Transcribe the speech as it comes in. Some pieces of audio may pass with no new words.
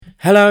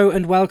Hello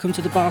and welcome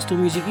to the Barstool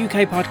Music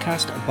UK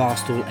podcast,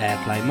 Barstool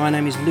Airplay. My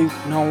name is Luke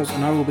Knowles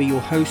and I will be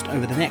your host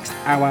over the next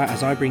hour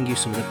as I bring you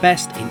some of the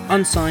best in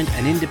unsigned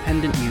and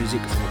independent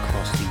music from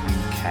across the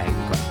UK.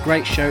 We've got a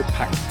great show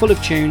packed full of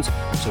tunes,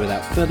 so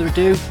without further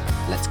ado,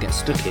 let's get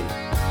stuck in.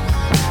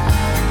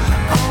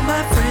 All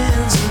my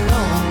friends are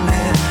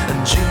lonely,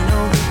 and you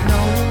know that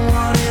no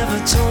one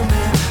ever told me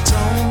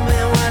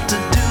what to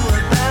do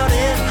about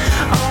it.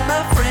 All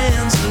my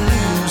friends are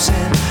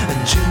losing,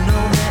 and you know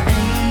there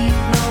ain't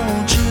no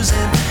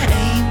choosing,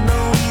 ain't no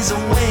easy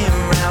way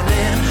around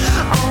it.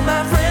 All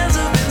my friends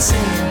have been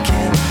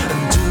sinking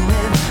and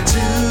doing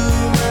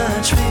too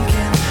much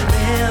thinking,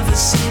 never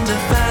seem to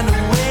find a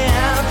way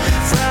out.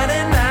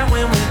 Friday night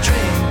when we're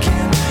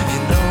drinking, you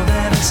know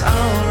that it's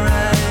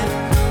alright.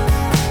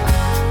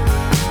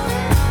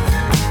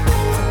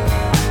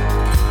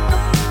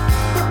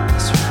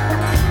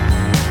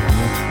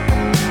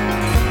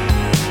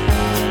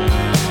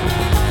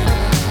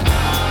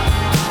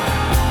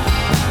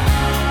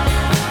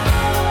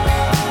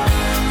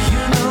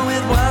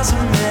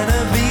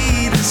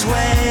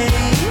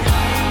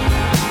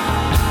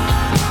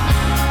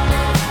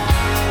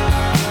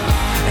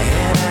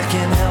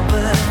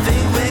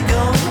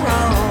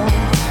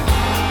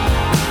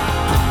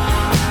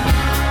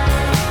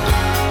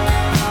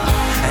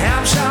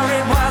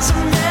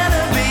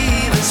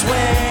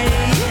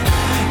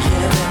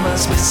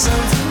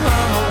 Something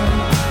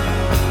wrong,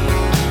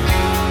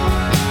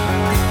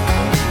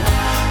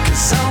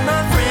 'cause all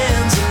my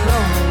friends are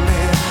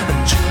lonely,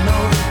 and you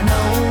know that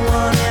no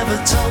one ever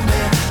told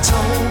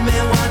me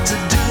what to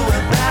do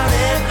about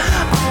it.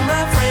 All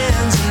my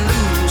friends are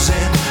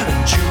losing,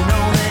 and you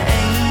know there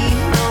ain't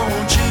no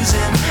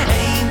choosing,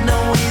 ain't no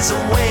easy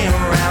way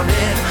around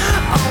it.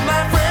 All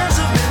my friends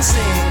have been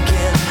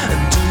sinking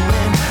and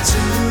doing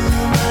too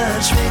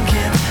much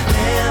thinking,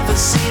 never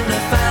seem to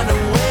find a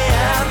way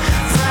out.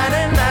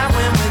 Friday night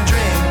when we're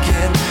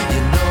drinking,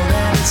 you know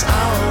that it's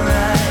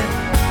alright.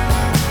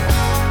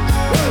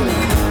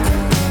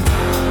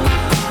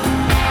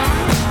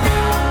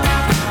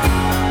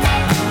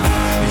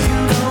 You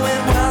know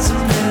it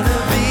wasn't meant to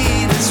be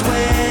this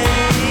way,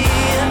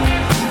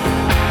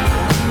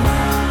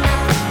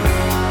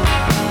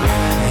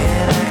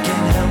 and I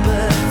can't help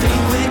but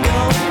think we're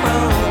going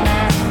wrong.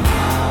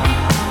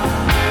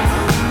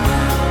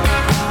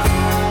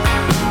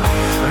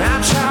 But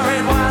I'm sure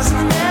it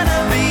wasn't meant to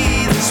be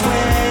this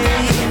way.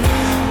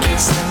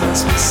 Guess there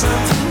must be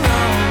something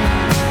wrong.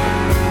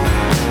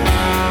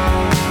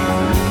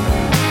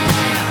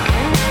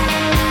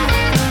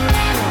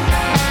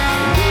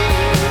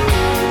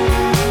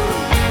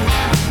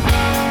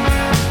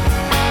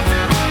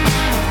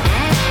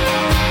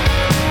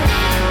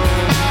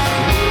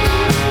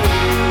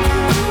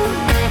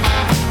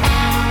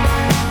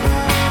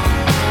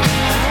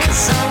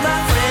 Cause all my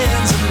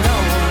friends are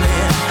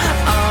lonely.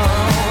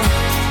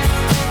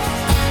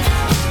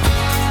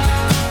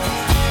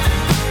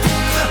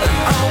 And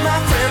all my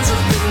friends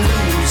have been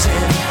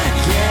losing.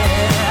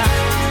 Yeah.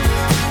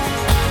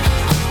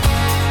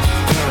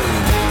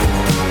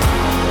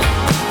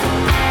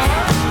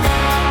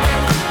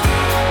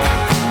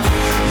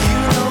 You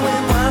know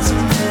it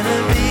wasn't meant to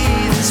be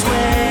this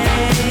way.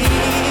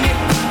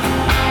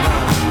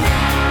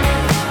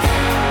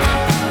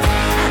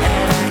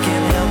 And I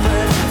can't help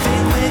but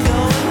think we're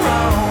going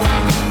wrong.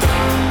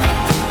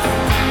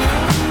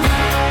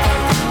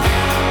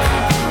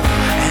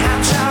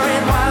 I'm sure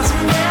it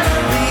wasn't meant to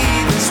be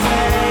this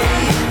way.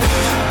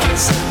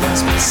 Guess there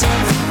must be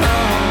something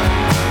wrong.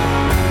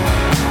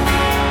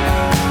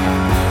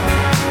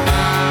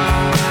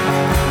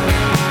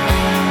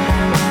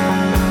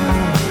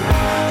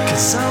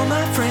 'Cause all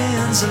my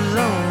friends are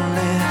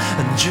lonely,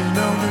 and you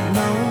know that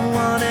no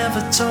one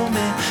ever told me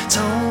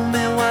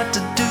what to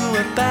do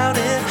about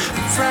it.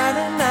 But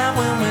Friday night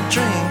when we're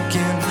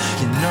drinking,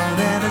 you know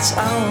that it's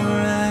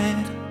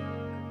alright.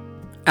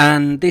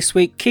 And this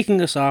week,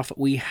 kicking us off,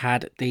 we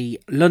had the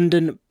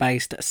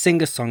London-based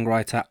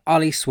singer-songwriter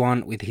Ollie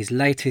Swan with his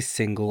latest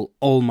single,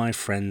 All My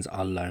Friends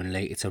Are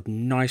Lonely. It's a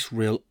nice,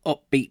 real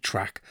upbeat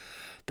track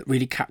that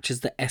really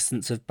captures the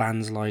essence of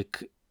bands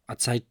like,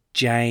 I'd say,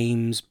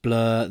 James,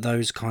 Blur,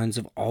 those kinds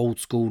of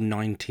old-school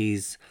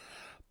 90s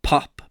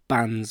pop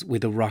bands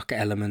with a rock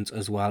element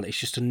as well. It's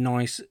just a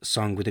nice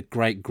song with a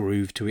great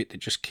groove to it that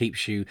just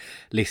keeps you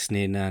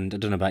listening and, I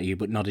don't know about you,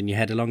 but nodding your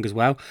head along as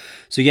well.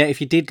 So yeah, if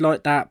you did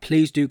like that,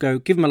 please do go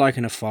give him a like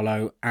and a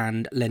follow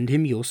and lend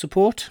him your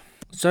support.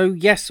 So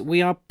yes,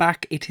 we are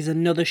back. It is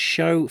another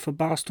show for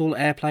Barstool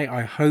Airplay.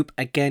 I hope,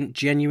 again,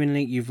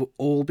 genuinely, you've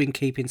all been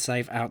keeping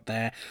safe out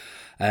there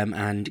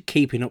and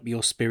keeping up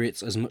your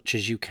spirits as much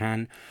as you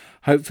can.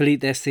 Hopefully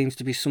there seems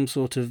to be some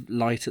sort of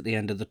light at the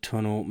end of the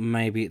tunnel.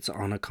 Maybe it's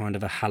on a kind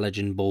of a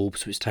halogen bulb,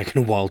 so it's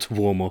taken a while to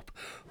warm up.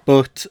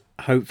 But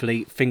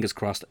hopefully, fingers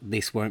crossed,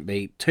 this won't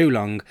be too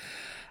long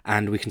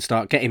and we can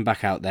start getting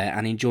back out there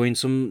and enjoying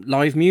some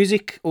live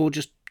music or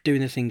just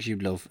doing the things you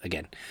love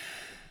again.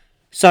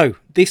 So,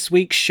 this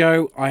week's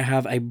show, I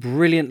have a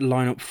brilliant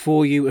lineup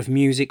for you of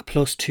music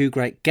plus two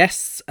great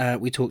guests.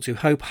 We talked to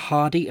Hope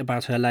Hardy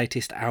about her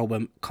latest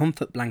album,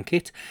 Comfort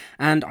Blanket,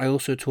 and I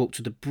also talked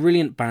to the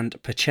brilliant band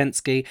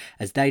Pachensky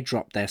as they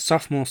dropped their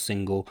sophomore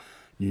single,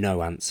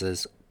 No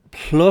Answers.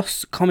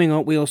 Plus, coming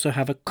up, we also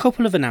have a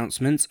couple of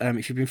announcements.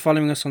 If you've been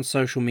following us on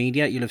social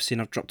media, you'll have seen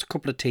I've dropped a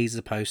couple of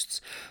teaser posts,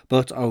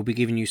 but I will be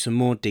giving you some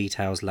more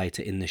details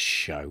later in the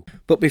show.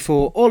 But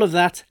before all of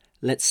that,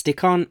 let's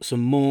stick on some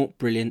more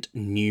brilliant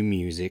new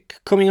music.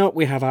 Coming up,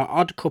 we have our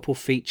Odd Couple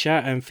feature,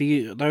 and for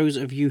you, those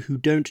of you who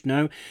don't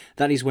know,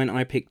 that is when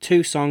I pick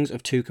two songs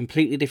of two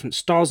completely different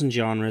styles and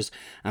genres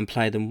and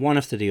play them one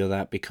after the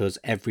other because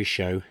every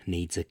show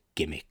needs a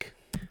gimmick.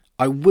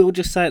 I will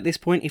just say at this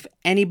point, if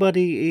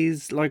anybody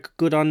is like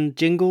good on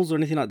jingles or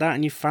anything like that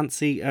and you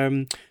fancy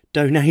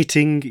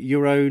donating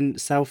your own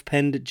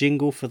self-penned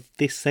jingle for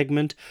this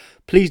segment,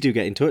 please do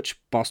get in touch,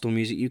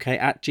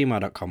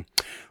 barstoolmusicuk@gmail.com.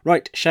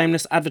 Right,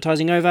 shameless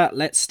advertising over,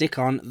 let's stick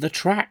on the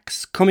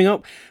tracks. Coming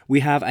up, we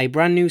have a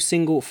brand new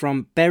single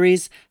from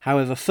Berries.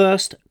 However,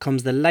 first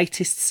comes the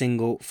latest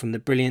single from the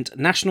brilliant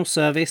National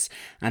Service,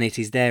 and it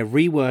is their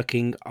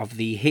reworking of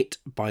the hit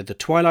by The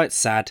Twilight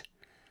Sad,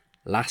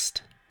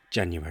 Last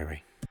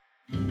January.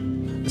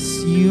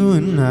 It's you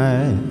and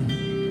I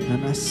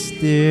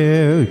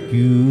stare at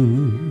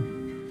you.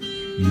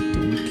 You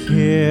don't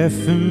care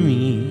for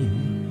me.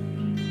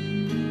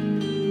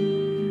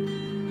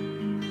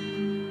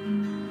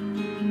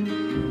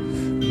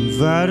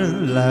 Without a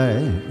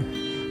light,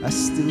 I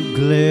still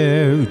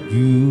glare at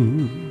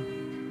you.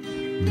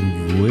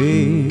 Move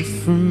away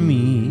from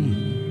me.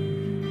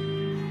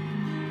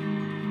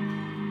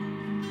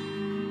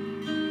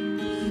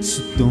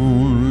 So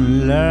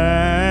don't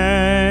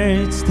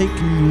lie, it's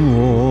taking you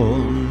all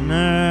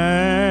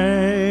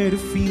night,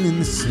 feeling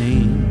the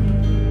same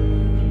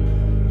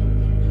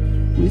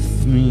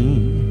with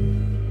me.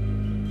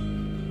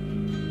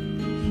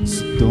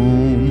 So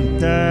don't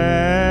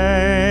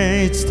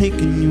die, it's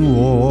taking you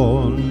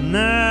all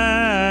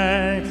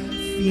night,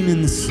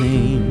 feeling the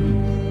same.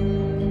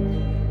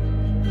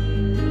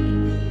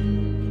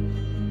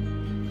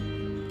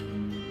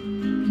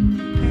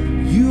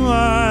 You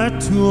are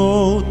too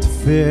old to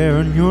fare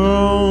on your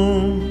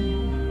own.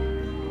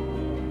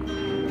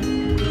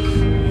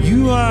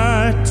 You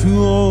are too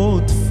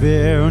old to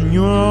fare on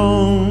your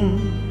own.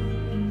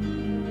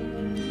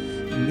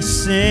 And they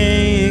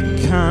say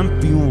it can't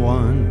be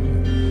won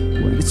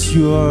when it's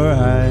your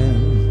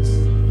eyes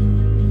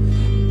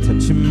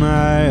touching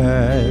my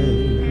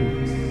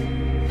eyes.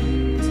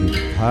 To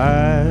the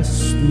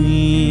past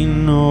we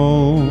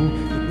know.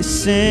 And they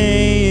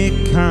say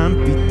it can't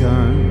be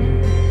done.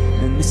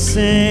 And they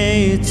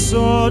say it's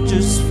all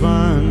just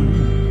fun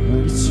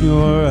when it's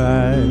your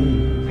eyes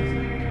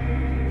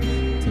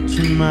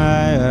touching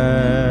my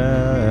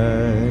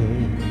eyes.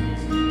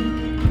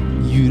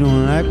 You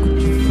don't like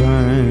what you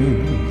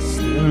find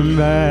staring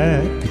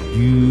back at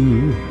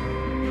you.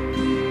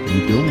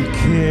 You don't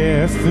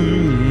care for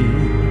me.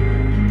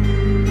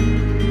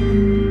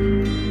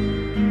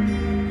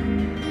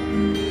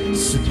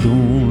 So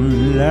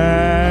don't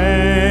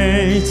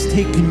lie, it's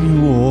taking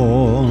you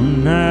all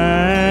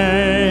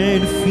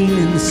night,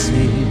 feeling the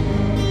same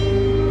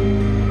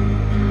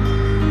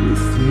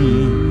with me.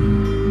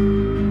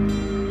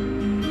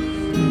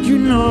 You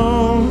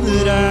know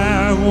that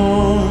I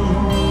won't,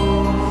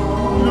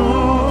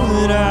 know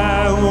that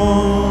I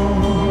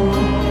won't.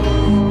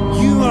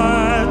 You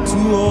are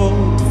too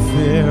old to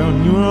fare on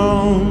your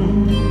own.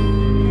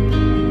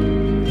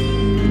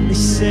 And they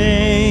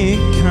say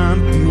it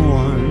can't be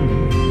won,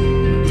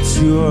 it's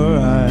your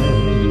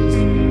eyes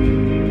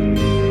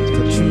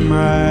touching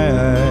my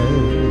eyes.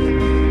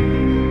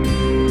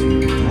 To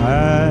the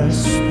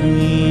past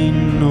we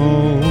know.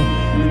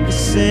 And they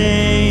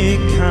say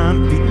it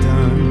can't be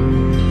done.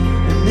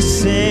 And they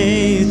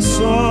say it's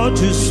all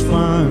just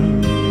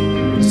fun.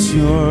 It's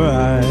your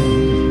eyes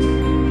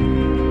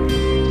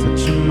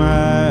touching my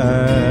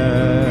eyes.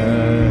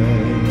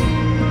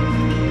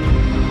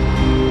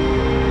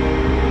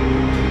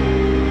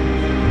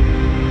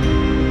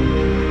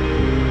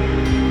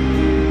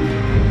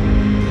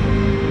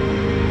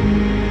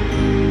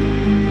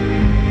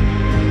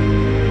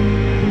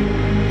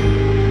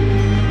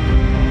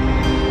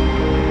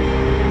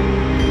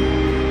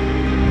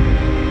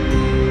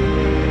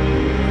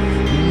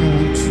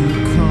 Won't you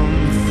come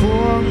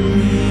for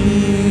me?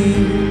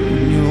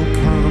 You'll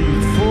come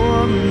for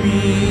me.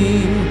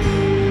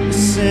 They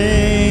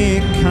say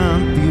it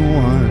can't be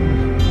won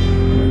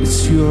when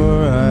it's your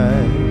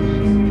eyes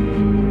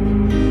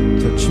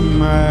touching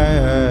my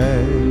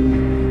eyes.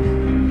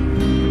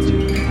 To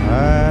the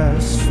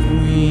past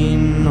we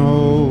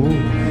know.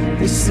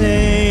 They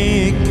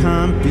say it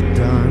can't be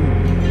done.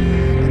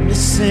 And they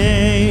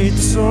say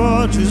it's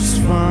all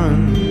just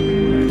fun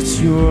when it's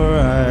your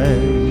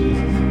eyes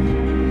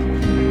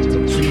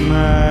touching my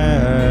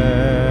eyes.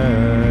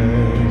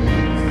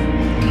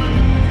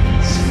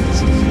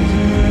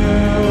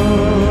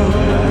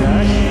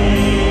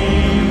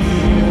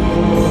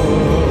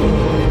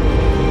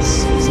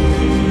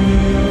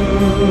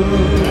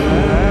 I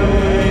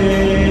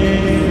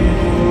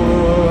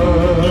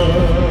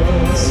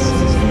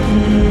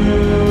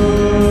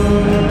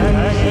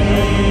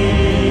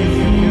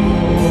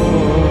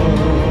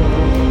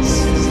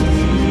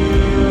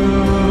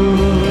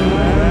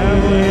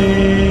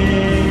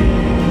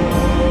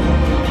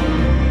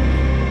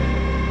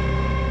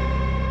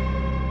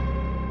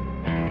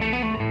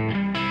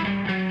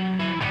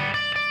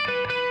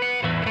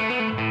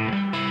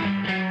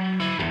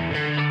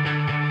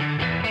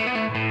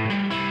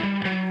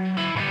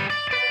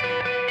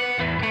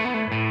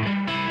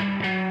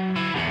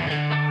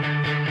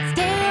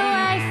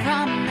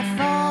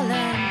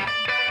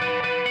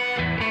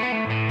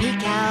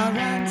peek out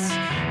once.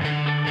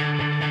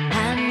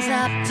 Hands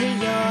up to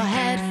your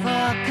head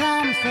for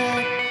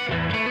comfort.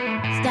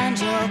 Stand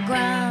your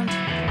ground.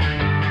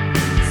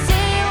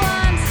 See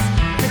once,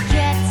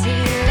 forget to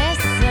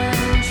listen.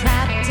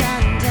 Trapped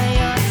under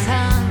your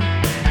tongue.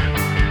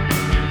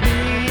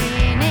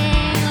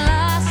 Meaning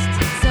lost,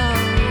 so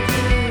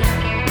you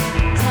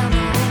tell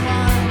no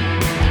one.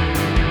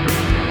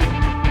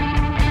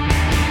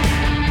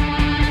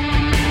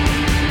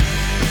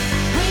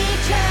 We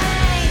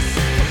trace,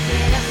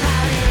 forget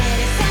about it.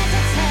 It's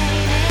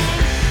entertaining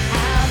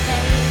how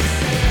they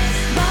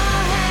exist.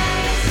 More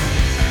haze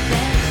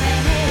than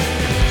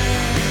radiating.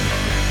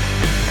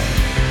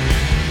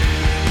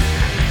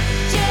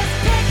 Just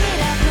pick it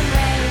up and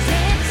raise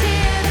it to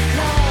the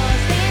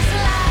cause. This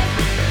life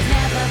has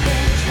never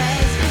been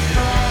traced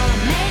before.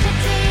 Major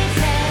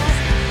details,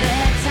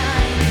 they're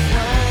tiny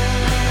flaws.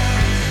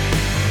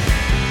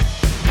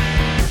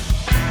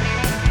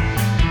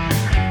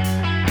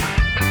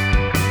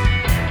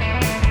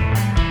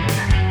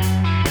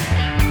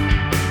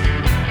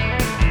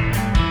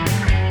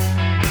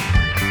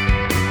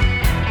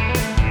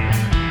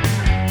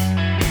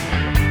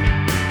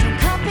 Don't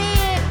copy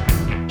it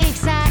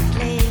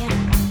exactly.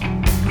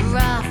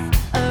 Rough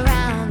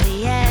around the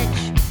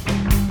edge.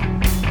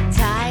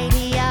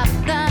 Tidy up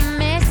the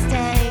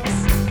mistakes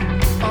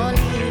or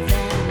leave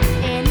them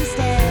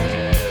instead.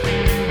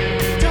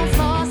 Don't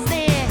force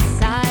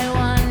this, I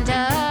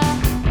wonder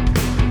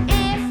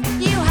if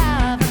you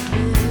have a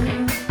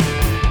clue.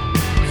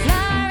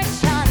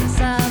 Flourish on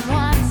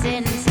someone's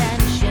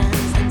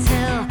intentions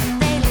until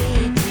they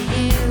lead to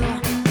you.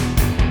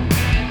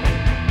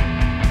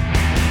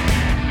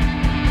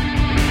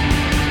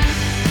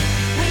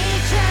 We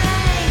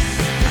trace,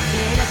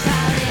 forget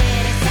about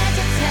it. It's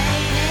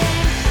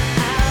entertaining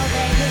how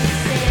they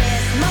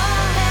exist.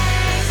 More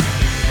haze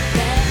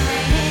than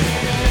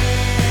radiating.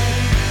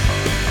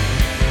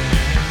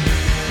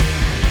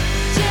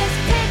 Just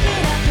pick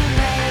it up and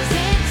raise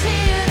it to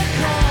the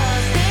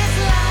cause. This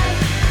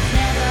life has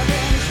never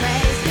been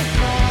traced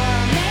before.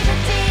 Major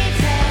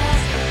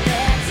details,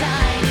 they're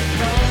tiny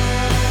flaws.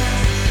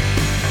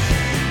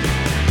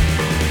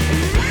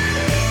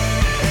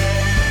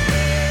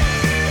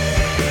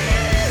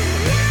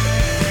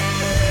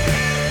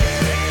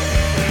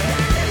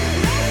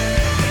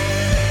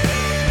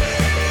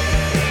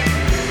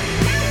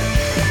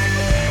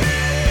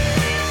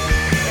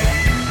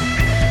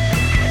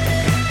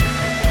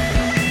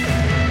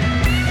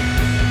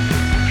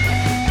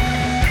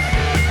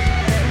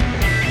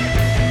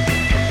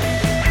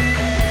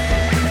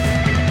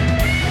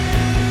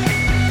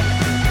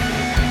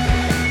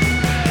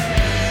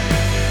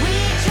 We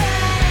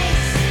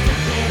trace,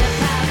 forget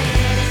about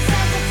it. It's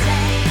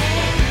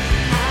entertaining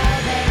how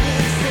they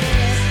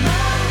exist.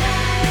 More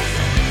haze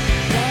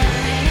than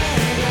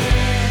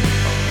radiating.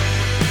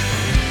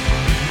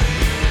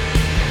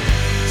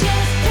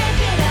 Just pick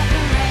it up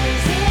and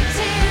raise it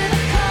to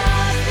the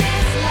cause.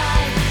 This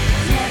life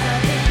has never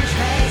been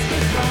traced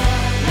before.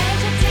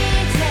 Major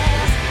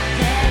details,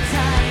 they're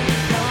tiny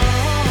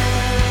flaws.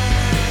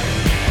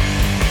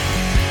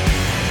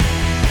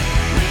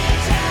 We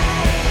trace,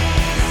 we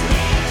trace,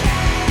 we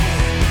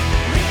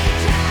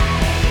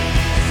trace,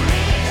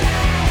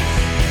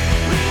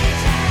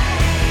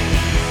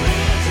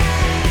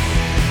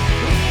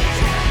 we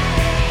trace,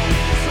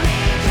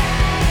 we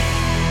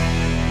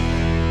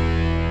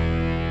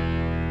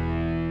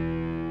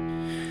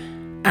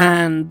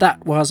And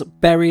that was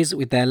Berries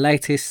with their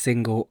latest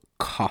single,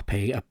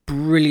 Copy, a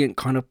brilliant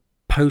kind of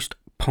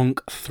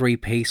post-punk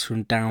three-piece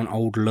from down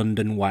old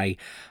London way.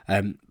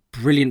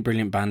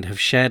 Brilliant band,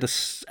 have shared a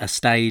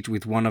stage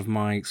with one of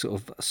my sort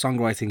of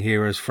songwriting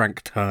heroes,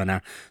 Frank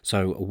Turner,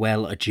 so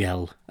well a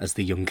gel, as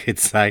the young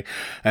kids say.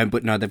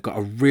 But no, they've got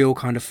a real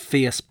kind of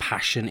fierce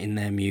passion in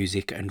their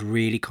music, and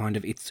really kind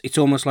of, it's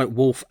almost like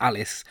Wolf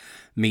Alice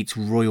meets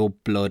Royal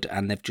Blood,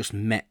 and they've just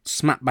met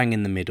smack bang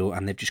in the middle,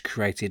 and they've just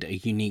created a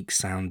unique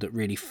sound that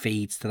really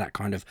feeds to that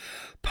kind of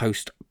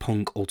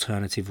post-punk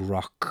alternative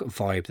rock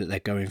vibe that they're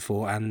going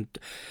for, and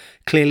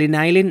clearly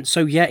nailing.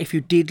 So yeah, if you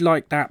did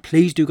like that,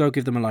 please do go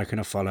give them a like and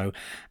a follow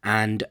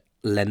and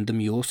lend them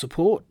your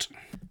support.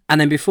 And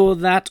then before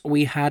that,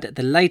 we had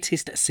the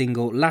latest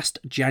single last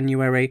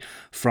January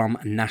from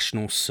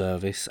National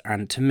Service,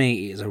 and to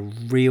me it is a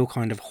real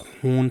kind of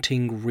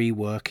haunting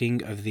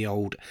reworking of the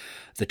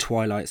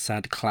Twilight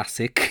Sad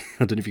classic.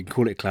 I don't know if you can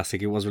call it a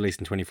classic, it was released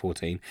in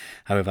 2014,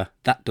 however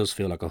that does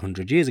feel like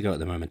 100 years ago at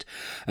the moment.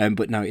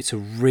 But no, it's a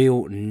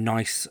real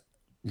nice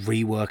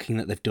reworking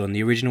that they've done.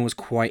 The original was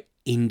quite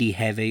indie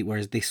heavy,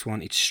 whereas this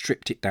one, it's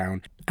stripped it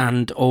down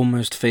and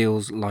almost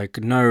feels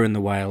like Noah and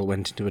the Whale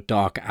went into a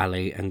dark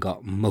alley and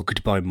got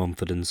mugged by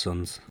Mumford &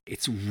 Sons.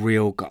 It's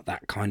real got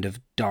that kind of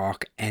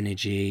dark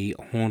energy,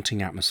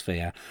 haunting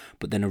atmosphere,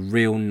 but then a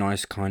real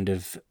nice kind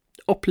of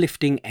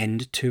uplifting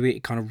end to it.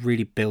 It kind of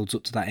really builds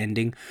up to that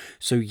ending.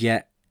 So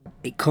yeah,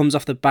 It comes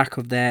off the back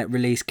of their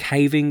release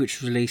Caving,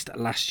 which was released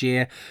last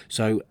year.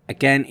 So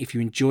again, if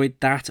you enjoyed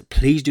that,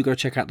 please do go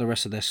check out the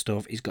rest of their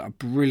stuff. He's got a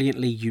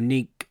brilliantly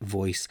unique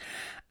voice,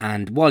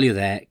 and while you're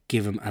there,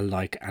 give him a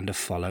like and a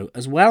follow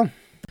as well.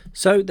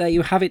 So there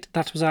you have it.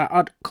 That was our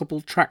odd couple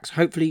tracks.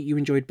 Hopefully you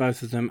enjoyed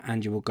both of them,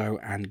 and you will go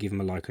and give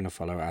them a like and a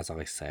follow, as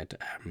I said,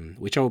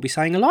 which I will be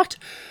saying a lot.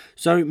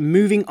 So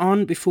moving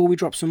on, before we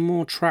drop some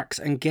more tracks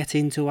and get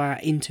into our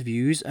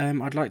interviews,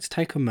 I'd like to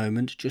take a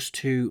moment just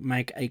to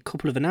make a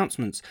couple of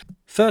announcements.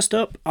 First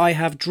up, I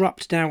have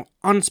dropped now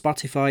on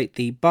Spotify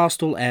the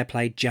Barstool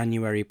Airplay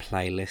January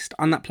playlist.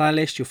 On that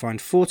playlist, you'll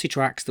find 40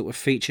 tracks that were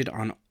featured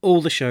on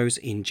all the shows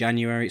in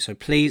January. So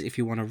please, if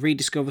you want to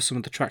rediscover some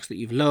of the tracks that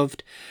you've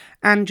loved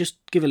and just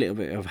give a little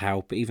bit of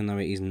help, even though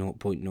it is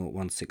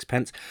 0.016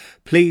 pence,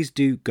 please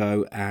do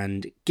go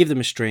and give them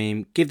a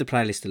stream, give the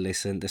playlist a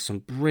listen. There's some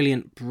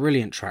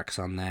brilliant tracks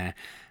on there,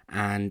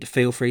 and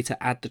feel free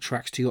to add the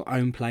tracks to your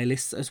own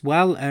playlists as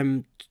well.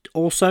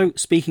 Also,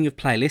 speaking of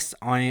playlists,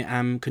 I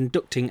am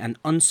conducting an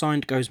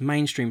Unsigned Goes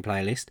Mainstream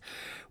playlist,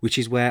 which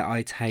is where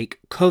I take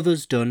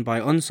covers done by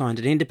unsigned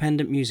and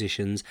independent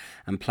musicians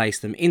and place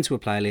them into a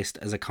playlist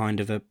as a kind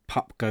of a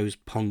pop goes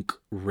punk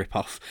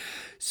ripoff.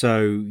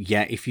 So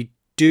yeah, if you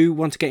do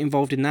want to get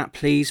involved in that,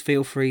 please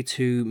feel free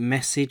to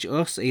message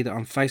us either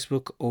on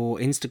Facebook or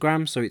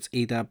Instagram. So it's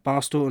either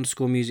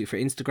Barstool_music for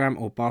Instagram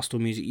or Barstool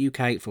Music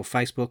UK for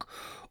Facebook,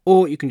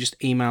 or you can just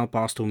email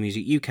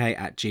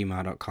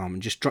barstoolmusicuk@gmail.com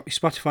and just drop your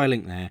Spotify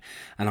link there,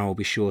 and I will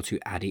be sure to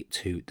add it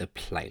to the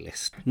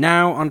playlist.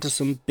 Now on to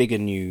some bigger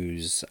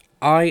news.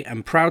 I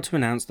am proud to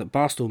announce that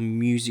Barstool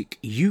Music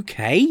UK,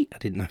 I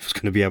didn't know if I was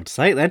going to be able to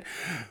say it then,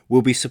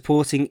 will be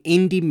supporting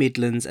Indie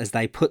Midlands as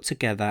they put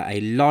together a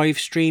live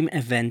stream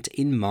event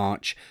in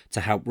March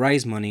to help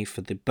raise money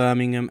for the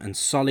Birmingham and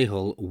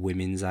Solihull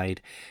Women's Aid.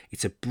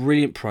 It's a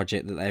brilliant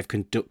project that they have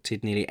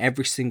conducted nearly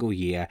every single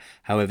year.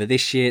 However,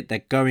 this year they're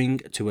going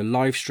to a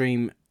live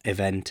stream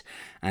event,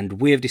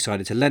 and we have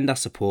decided to lend our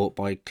support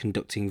by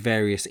conducting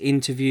various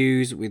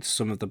interviews with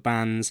some of the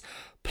bands,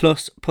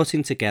 plus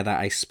putting together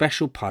a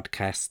special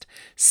podcast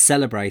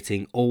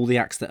celebrating all the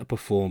acts that are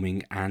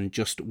performing and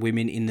just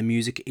women in the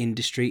music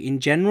industry in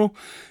general.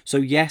 So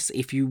yes,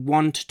 if you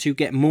want to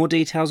get more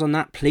details on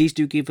that, please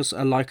do give us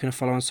a like and a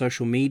follow on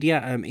social media.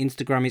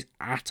 Instagram is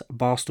at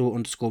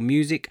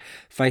Barstool_music,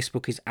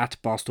 Facebook is at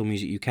Barstool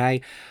Music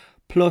UK.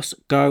 Plus,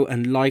 go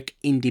and like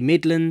Indie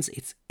Midlands.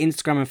 Its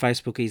Instagram and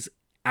Facebook is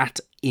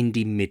at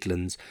Indie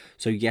Midlands.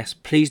 So yes,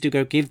 please do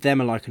go give them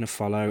a like and a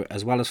follow,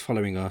 as well as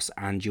following us,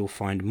 and you'll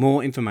find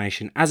more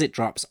information as it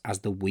drops as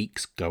the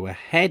weeks go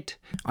ahead.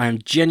 I am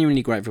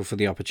genuinely grateful for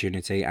the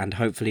opportunity, and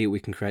hopefully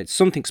we can create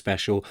something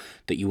special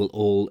that you will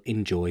all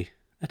enjoy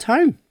at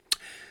home.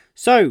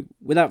 So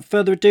without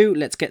further ado,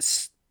 let's get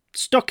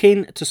stuck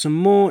in to some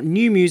more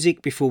new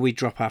music before we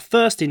drop our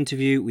first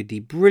interview with the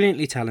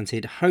brilliantly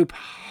talented Hope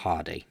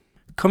Hardy.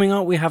 Coming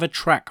up, we have a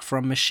track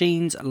from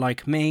Machines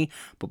Like Me,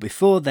 but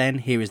before then,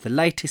 here is the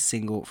latest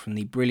single from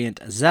the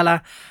brilliant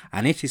Zella,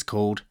 and it is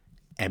called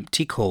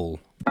Empty Call.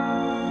 I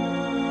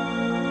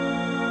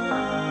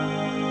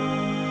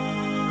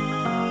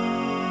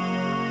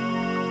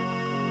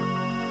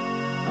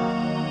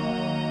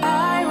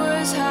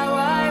was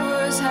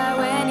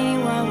how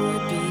anyone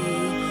would be,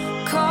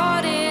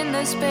 caught in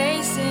the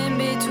space in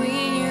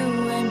between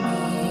you and me.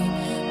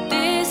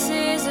 This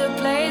is a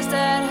place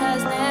that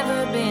has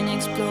never been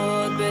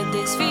explored, but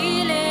this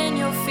feeling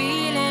you're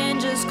feeling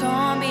just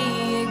can't be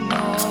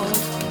ignored.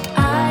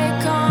 I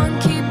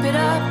can't keep it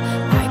up,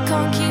 I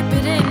can't keep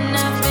it in.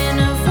 I've been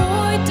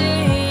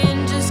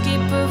avoiding, just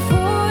keep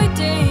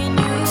avoiding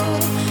you.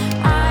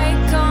 I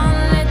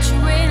can't let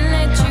you in,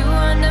 let you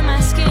under my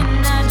skin.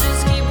 I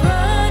just keep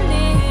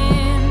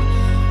running,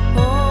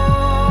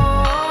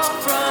 oh,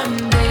 from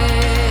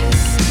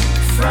this,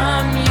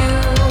 from you.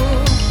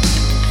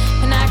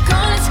 And I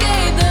can't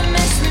escape the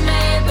mess we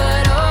made,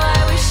 but oh,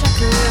 I wish I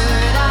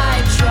could. I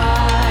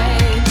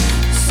tried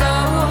so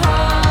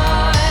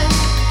hard,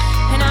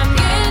 and I'm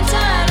getting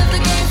tired of the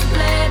games we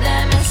play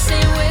that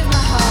messing with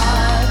my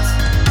heart.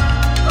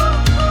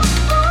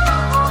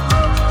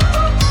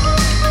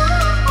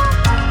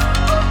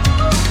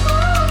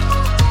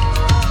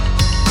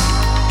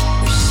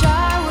 Wish I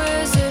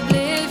was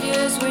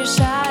oblivious, wish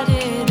I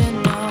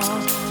didn't know.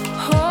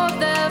 Hope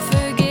they'll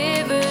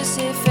forgive us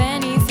if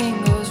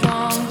anything goes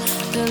wrong.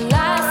 The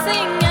last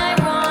thing I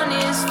want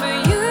is for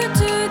you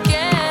to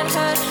get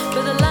hurt,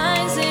 but the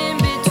lines in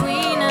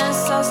between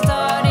us are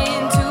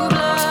starting to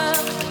blur.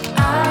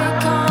 I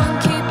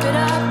can't keep it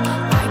up,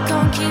 I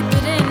can't keep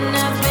it in.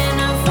 I've been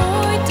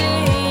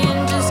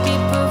avoiding, just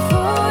keep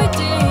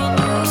avoiding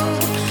you.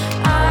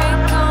 I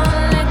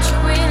can't let you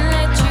in,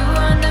 let you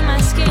under my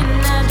skin. I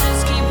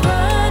just keep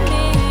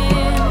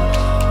running,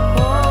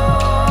 oh,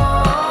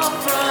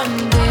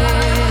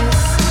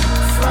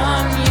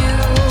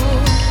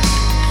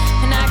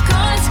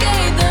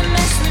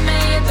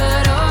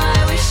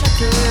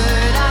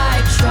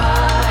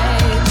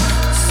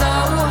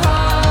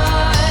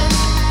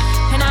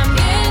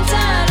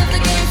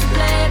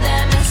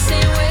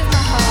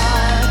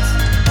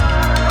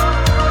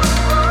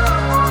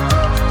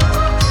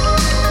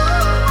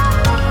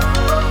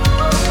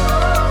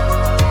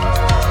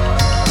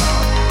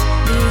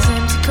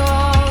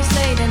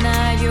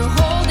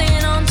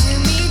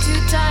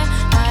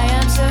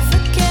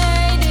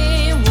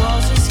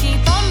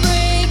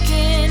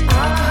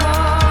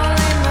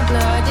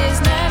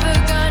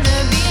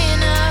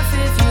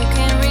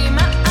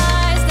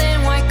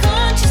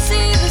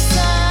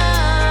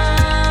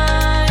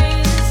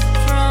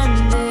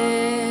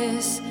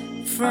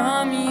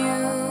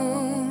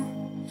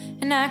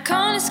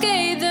 can't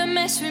escape the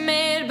mess we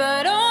made,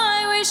 but oh,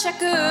 I wish I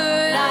could.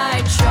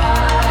 I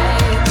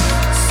tried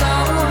so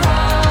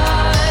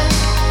hard,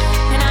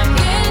 and I'm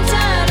getting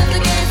tired of the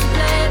games we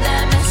play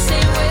that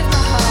messing with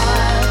my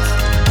heart.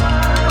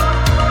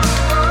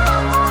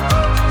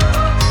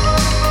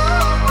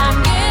 I'm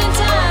getting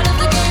tired of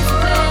the games we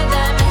play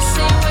that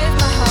messing with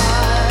my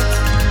heart.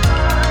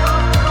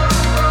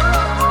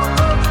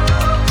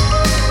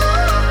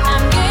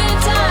 I'm getting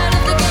tired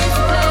of the games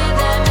we play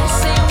that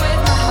messing with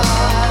my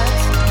heart.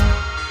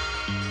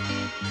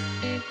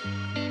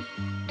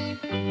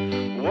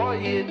 What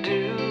you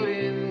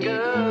doing,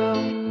 girl?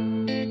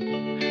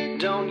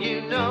 Don't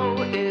you know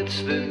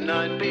it's the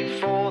night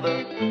before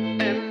the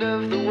end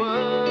of the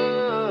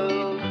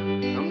world?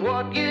 And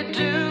what you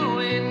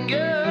doing,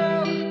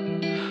 girl?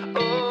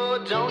 Oh,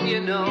 don't you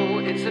know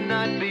it's the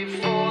night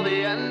before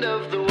the end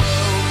of the world?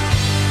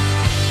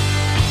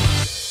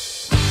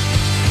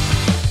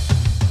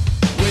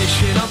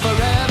 Wishing on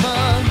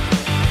forever.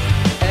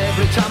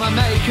 Every time I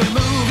make a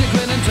move, you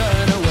grin and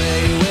turn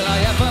away. Will I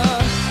ever?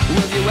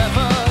 Will you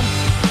ever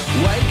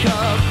wake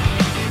up?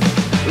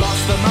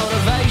 Lost the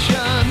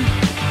motivation.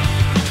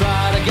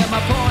 Try to get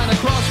my point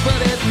across, but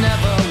it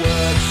never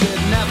works.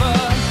 It never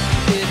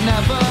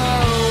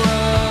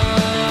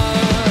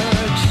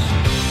works.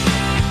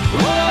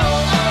 Whoa,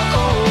 oh,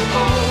 oh,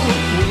 oh.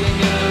 We ain't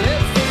gonna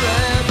live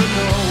forever,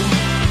 no.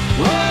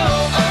 Whoa,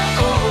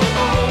 oh,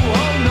 oh, oh,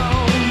 oh, no.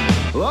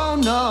 Oh,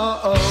 no.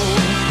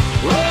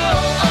 Whoa,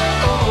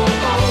 oh,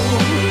 oh,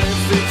 oh.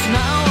 If it's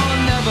now or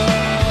never,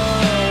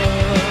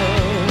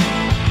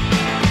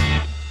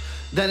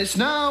 then it's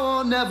now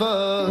or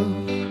never.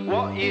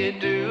 What you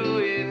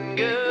doing,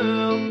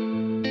 girl?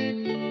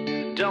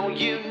 Don't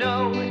you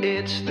know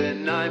it's the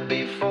night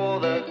before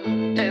the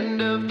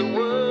end of the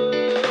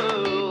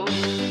world?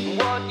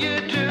 What you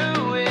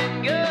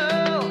doing,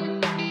 girl?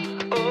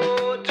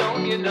 Oh,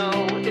 don't you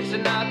know it's the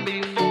night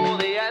before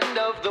the end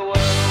of the world?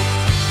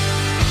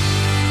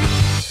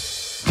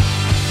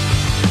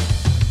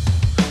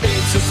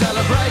 It's a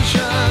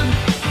celebration.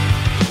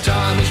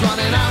 Time is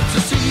running out to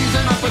seize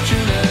an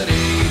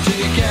opportunity. Do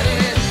you get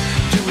it?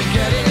 Do we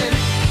get it?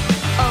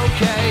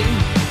 Okay.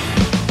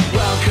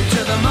 Welcome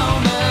to the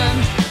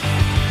moment.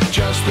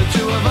 Just the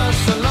two of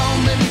us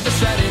alone beneath the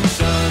setting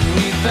sun.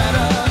 We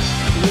better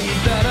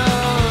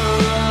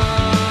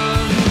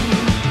run.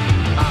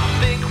 I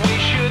think we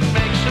should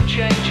make some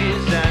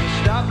changes and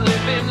stop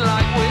living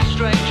like we're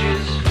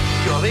strangers.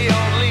 You're the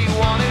only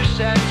one who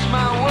sets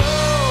my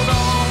world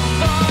on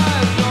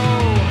fire. No.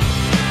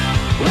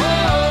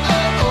 Whoa,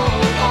 oh,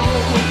 oh,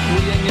 oh. We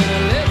ain't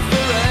gonna live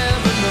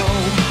forever, no.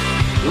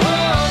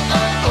 Whoa,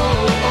 oh,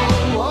 oh,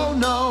 oh, oh,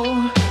 no.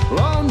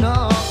 Oh, no.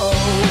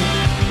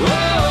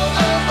 Whoa,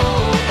 oh,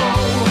 oh,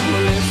 oh.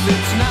 Well, if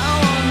it's now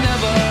or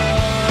never,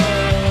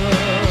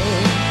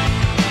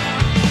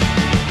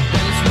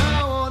 then it's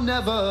now or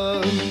never.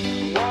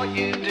 What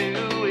you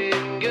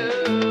doing,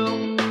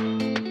 girl?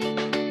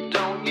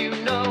 Don't you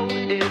know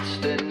it's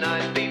the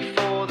night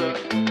before the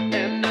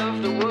end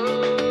of the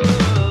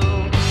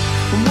world?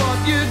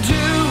 What you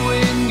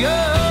doing,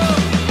 girl?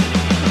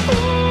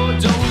 Oh,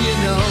 don't you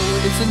know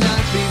it's the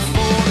night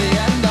before the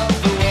end of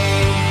the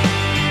world?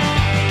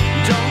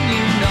 Don't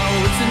you know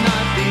it's the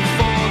night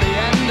before the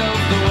end of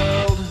the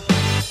world?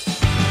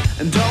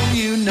 And don't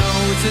you know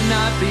it's the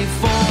night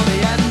before the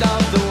end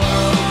of the world?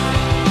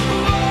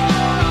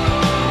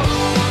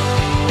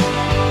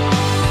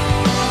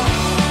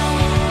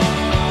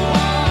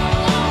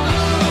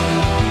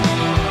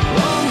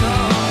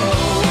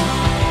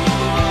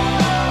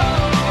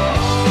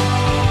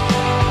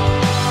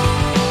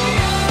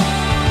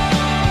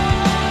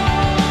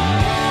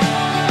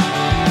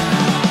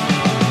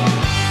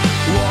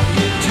 What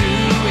you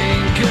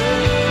doing,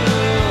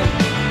 girl?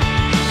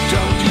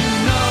 Don't you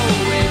know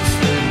it's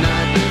the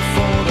night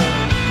before the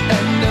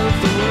end of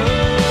the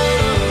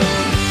world?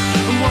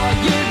 What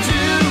you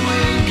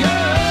doing,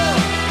 girl?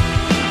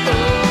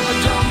 Oh,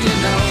 don't you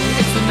know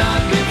it's the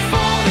night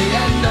before the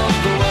end of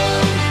the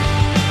world?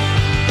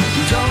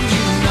 Don't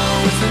you know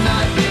it's the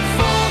night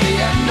before the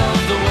end of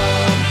the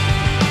world?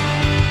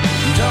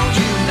 Don't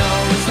you know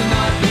it's the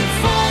night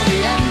before the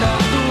end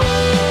of the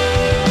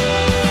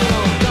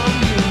world?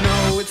 Don't you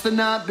know it's the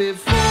night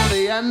before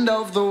the end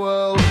of the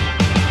world?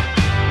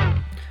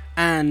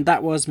 And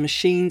that was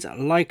Machines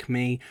Like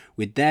Me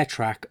with their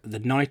track The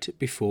Night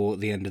Before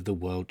the End of the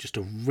World. Just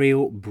a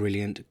real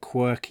brilliant,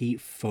 quirky,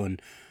 fun,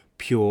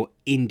 pure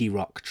indie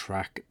rock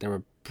track. They're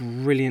a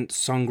brilliant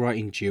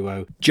songwriting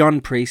duo.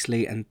 John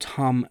Priestley and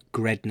Tom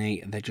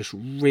Gredney, they just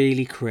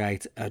really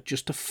create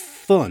just a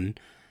fun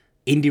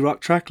indie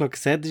rock track. Like I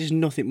said, there's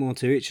nothing more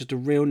to it. It's just a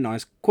real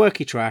nice,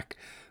 quirky track.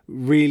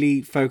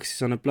 Really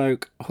focuses on a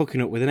bloke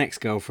hooking up with an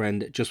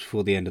ex-girlfriend just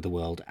before the end of the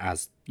world,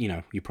 as you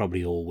know, you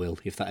probably all will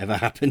if that ever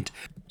happened.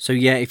 So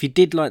yeah, if you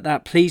did like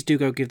that, please do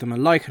go give them a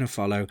like and a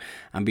follow,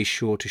 and be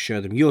sure to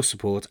show them your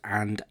support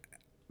and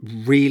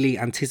really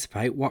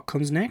anticipate what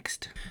comes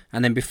next.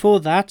 And then before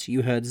that,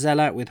 you heard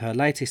Zella with her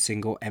latest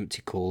single,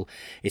 Empty Call.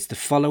 It's the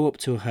follow-up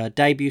to her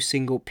debut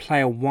single,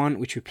 Player One,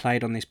 which we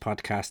played on this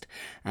podcast,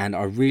 and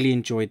I really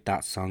enjoyed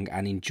that song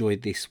and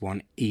enjoyed this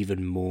one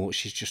even more.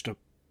 She's just a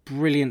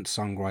brilliant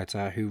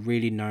songwriter who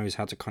really knows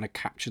how to kind of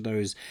capture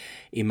those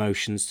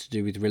emotions to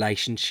do with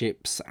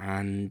relationships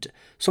and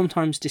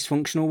sometimes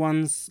dysfunctional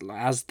ones,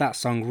 as that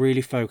song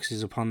really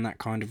focuses upon that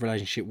kind of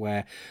relationship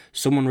where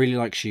someone really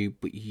likes you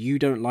but you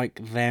don't like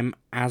them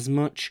as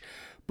much,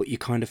 but you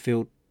kind of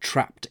feel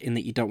trapped in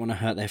that you don't want to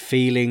hurt their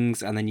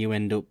feelings, and then you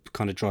end up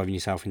kind of driving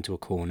yourself into a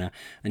corner.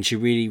 And she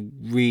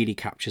really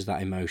captures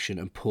that emotion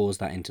and pours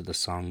that into the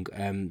song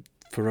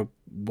for a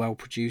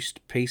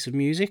well-produced piece of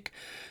music.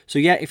 So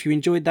yeah, if you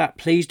enjoyed that,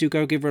 please do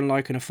go give her a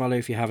like and a follow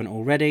if you haven't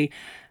already,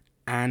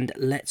 and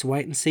let's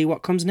wait and see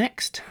what comes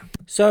next.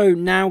 So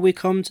now we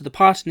come to the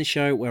part in the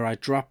show where I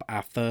drop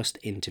our first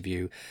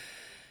interview.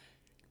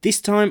 This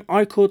time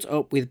I caught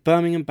up with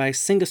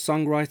Birmingham-based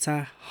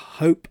singer-songwriter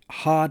Hope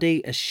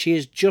Hardy, as she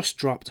has just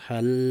dropped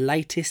her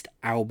latest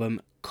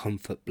album,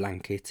 Comfort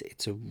Blanket.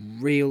 It's a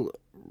real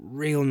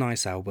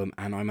nice album,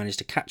 and I managed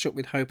to catch up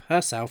with Hope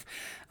herself,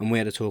 and we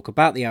had a talk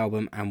about the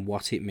album and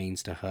what it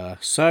means to her.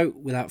 So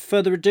without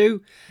further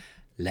ado,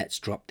 let's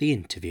drop the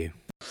interview.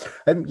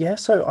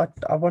 So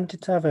I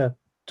wanted to have a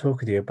talk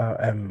with you about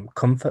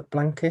Comfort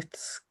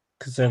Blankets,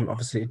 because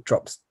obviously it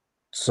drops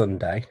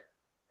Sunday.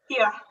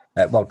 Yeah.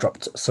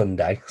 Dropped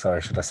Sunday,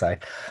 sorry, should I say.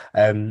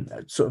 And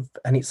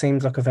it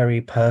seems like a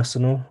very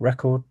personal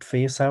record for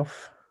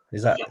yourself.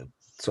 Is that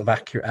sort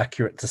of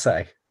accurate to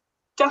say?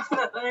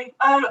 Definitely.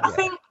 I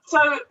think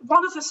so.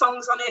 One of the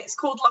songs on it is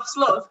called Lost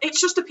Love.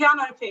 It's just a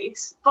piano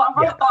piece, but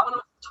I wrote that when I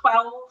was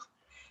 12.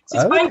 So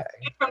it's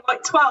basically from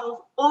like 12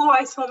 all the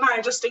way till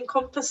now, just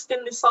encompassed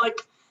in this like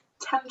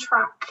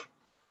 10-track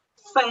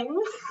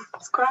thing.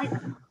 It's great.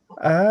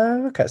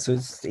 Okay, so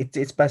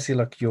it's basically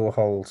like your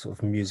whole sort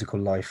of musical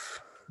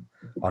life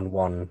on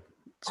one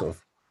sort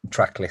of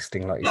track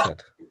listing, like you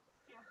said.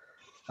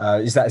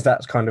 Is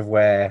that kind of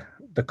where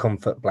the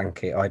Comfort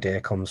Blanket idea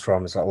comes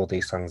from? Is that all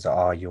these songs that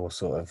are your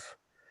sort of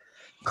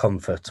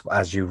comfort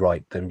as you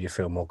write them, you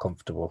feel more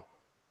comfortable?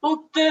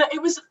 Well,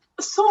 it was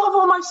sort of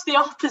almost the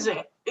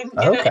opposite in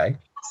a way.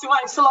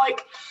 So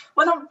like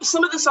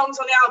some of the songs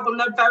on the album,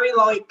 they're very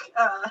like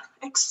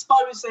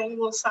exposing,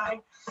 we'll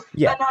say.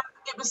 Yeah. And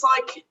it was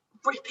like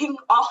ripping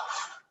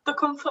off the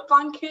comfort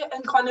blanket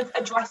and kind of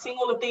addressing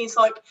all of these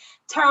like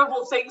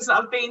terrible things that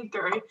I've been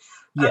through.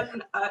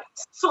 And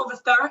sort of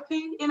a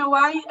therapy in a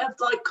way of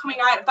like coming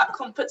out of that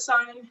comfort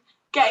zone,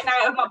 getting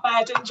out of my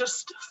bed and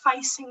just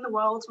facing the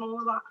world and all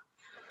of that.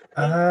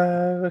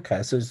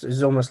 Okay, so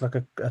it's almost like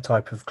a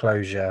type of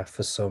closure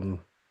for some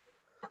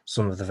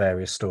of the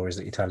various stories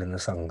that you tell in the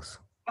songs.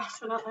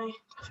 Definitely.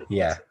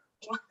 Yeah.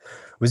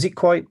 Was it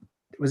quite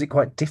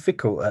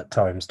difficult at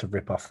times to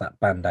rip off that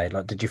band-aid?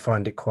 Like, did you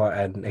find it quite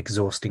an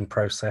exhausting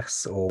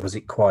process, or was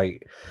it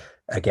quite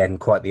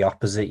the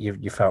opposite?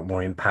 You felt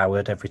more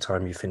empowered every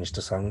time you finished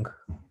a song?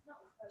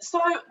 So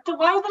the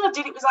way that I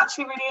did it was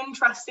actually really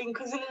interesting,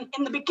 because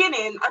in the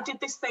beginning I did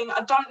this thing,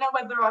 I don't know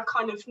whether I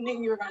kind of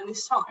knew you around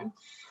this time.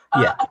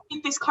 I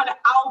did this kind of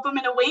album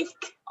in a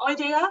week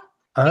idea.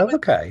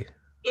 Okay.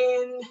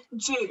 In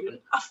June.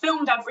 I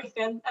filmed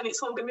everything and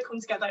it's all going to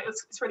come together.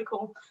 It's really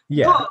cool.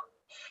 Yeah. But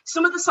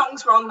some of the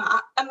songs were on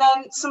that, and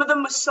then some of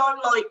them were so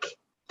like,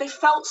 they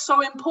felt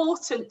so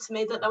important to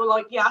me that they were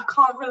like, yeah, I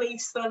can't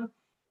release them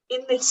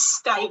in this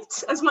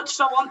state as much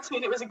as I want to,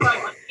 and it was a great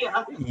idea.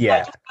 I just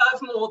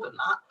deserve more than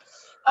that.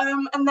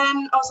 And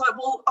then I was like,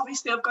 well,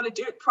 obviously I've got to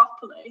do it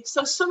properly.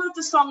 So some of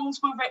the songs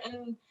were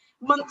written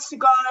months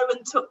ago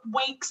and took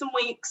weeks and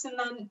weeks, and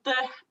then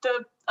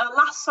the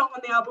last song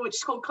on the album, which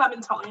is called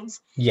Clementines,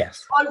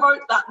 I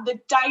wrote that the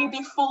day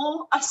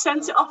before I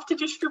sent it off to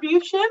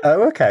distribution.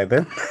 Oh, okay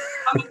then.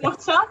 I'm a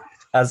nutter.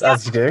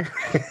 as you do.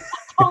 I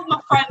told my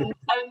friend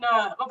and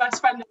my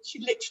best friend, and she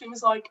literally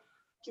was like,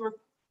 you're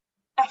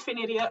a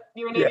effing idiot,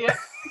 you're an idiot.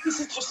 This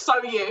is just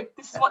so you.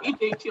 This is what you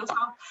do to yourself.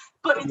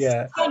 But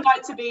it's turned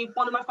out to be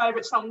one of my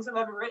favourite songs I've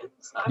ever written.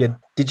 So. Yeah.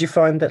 Did you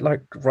find that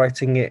like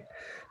writing it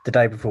the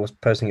day before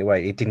posting it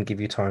away, it didn't give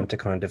you time to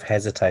kind of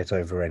hesitate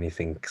over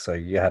anything, so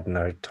you had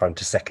no time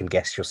to second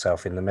guess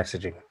yourself in the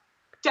messaging?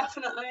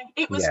 Definitely.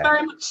 It was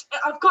very much,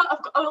 I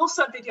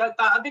also videoed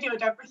that. I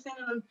videoed everything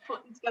and I'm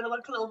putting together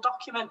like a little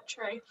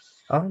documentary.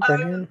 Oh,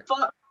 brilliant.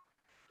 But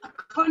I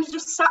kind of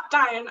just sat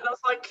down and I was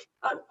like,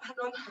 oh, hang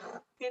on,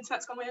 the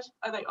internet's gone weird.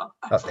 Oh, there you are.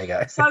 Oh, there you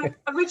go. So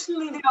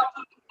originally the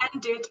album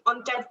ended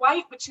on Dead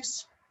Weight, which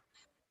is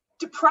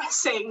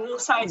depressing, we'll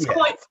say. It's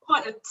quite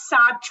a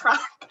sad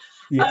track.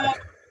 Yeah.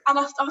 And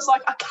I was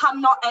like, I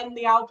cannot end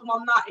the album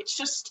on that. It's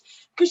just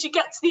because you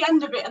get to the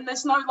end of it and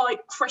there's no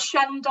like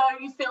crescendo.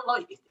 You feel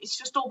like it's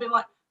just all been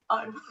like,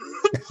 oh,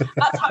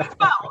 that's how it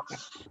felt.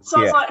 So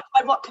I was like,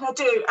 okay, what can I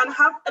do? And I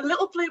have a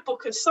little blue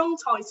book of song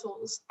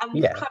titles, and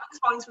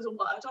Clementines was a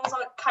word. I was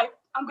like, okay,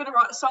 I'm going to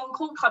write a song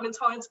called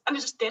Clementines, and I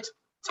just did.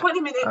 20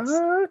 minutes.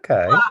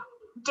 Okay.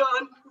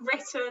 Done,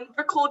 written,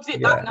 recorded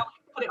it that night,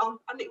 put it on,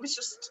 and it was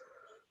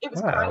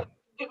great.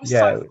 It was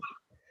Yeah. so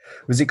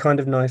Was it kind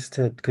of nice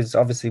to, because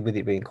obviously with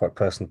it being quite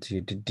personal to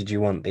you, did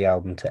you want the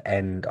album to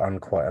end on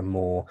quite a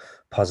more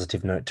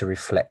positive note to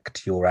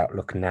reflect your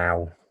outlook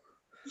now?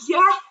 yeah,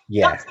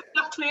 Yeah. that's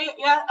exactly it.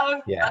 Yeah.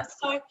 Yeah.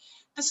 So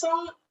the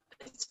song,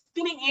 it's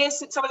been a year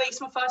since I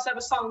released my first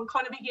ever song,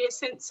 kind of a year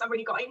since I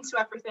really got into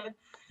everything.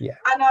 Yeah.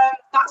 And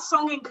that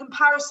song in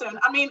comparison,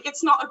 I mean,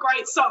 it's not a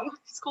great song.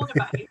 It's called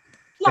Obey.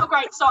 It's not a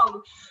great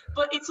song,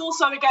 but it's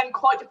also, again,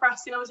 quite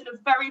depressing. I was in a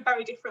very,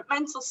 very different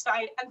mental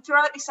state. And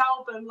throughout this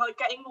album, like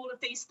getting all of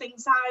these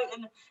things out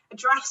and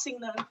addressing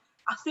them,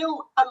 I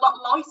feel a lot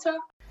lighter.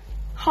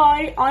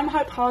 Hi, I'm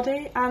Hope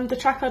Hardy, and the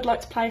track I'd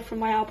like to play from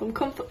my album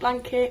Comfort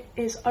Blanket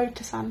is Ode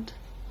to Sand.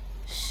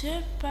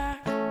 Sit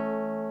back,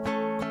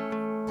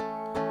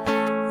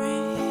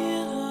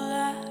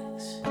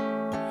 relax,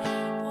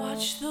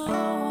 watch the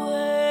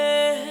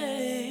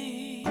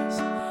waves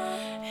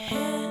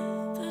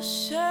hit the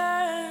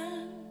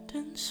sand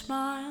and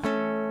smile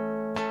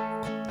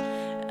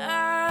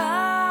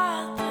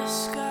at the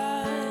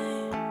sky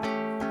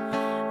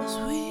as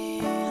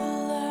we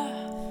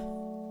laugh,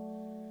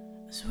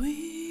 as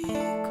we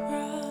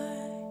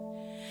cry,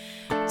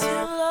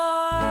 till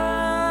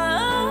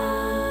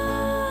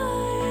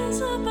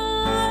eyes are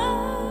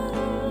blood,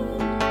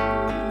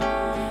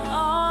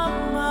 our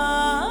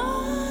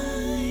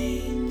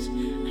minds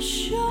are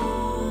short.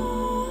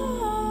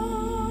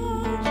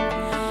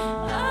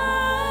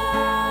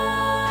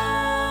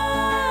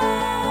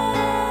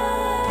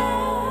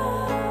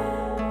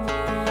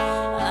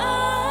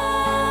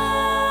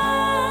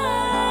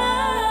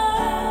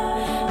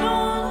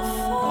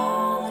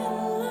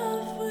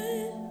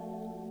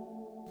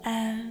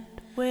 And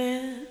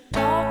we're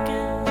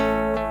talking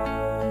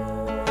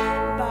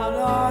about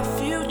our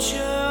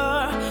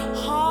future,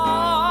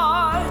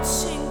 hearts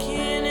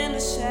sinking in the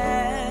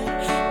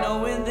sand,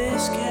 knowing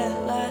this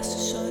can't last,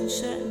 the sun's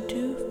setting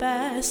too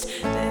fast.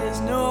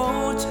 There's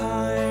no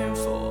time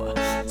for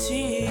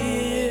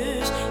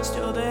tears,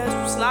 still there's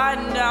some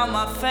sliding down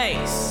my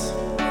face,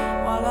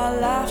 while our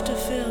laughter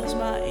fills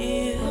my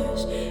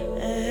ears.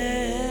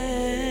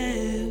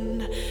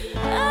 And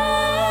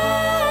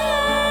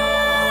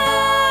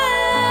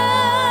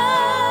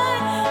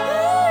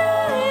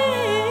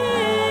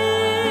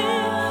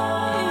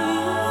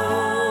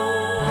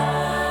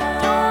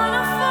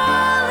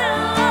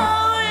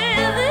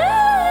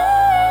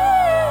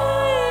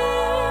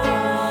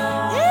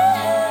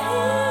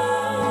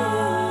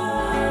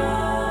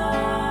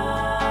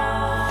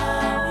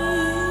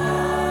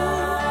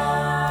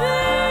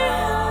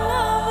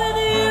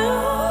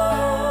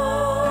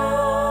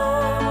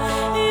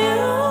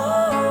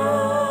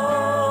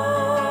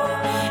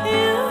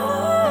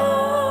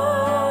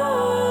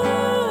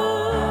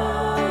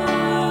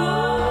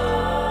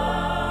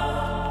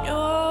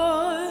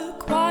you're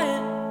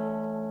quiet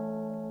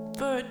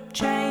for a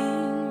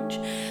change.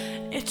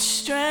 It's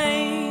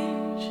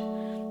strange,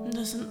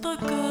 doesn't look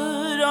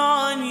good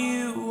on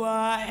you.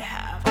 I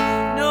have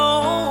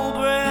no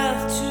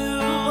breath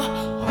to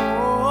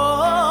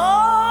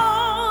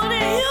hold.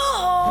 You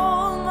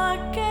hold my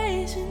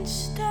gaze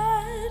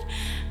instead.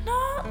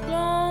 Not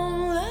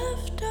long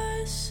left,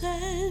 I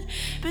said,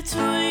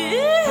 between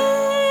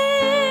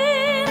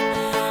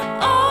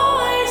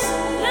always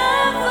and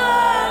never,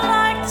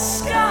 like the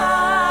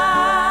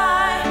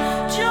sky,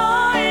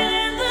 join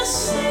in the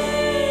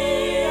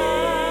sea. I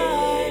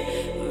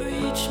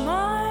reach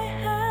my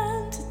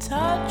hand to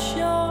touch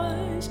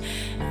yours,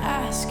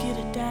 ask you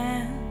to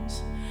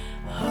dance,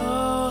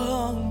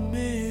 humming.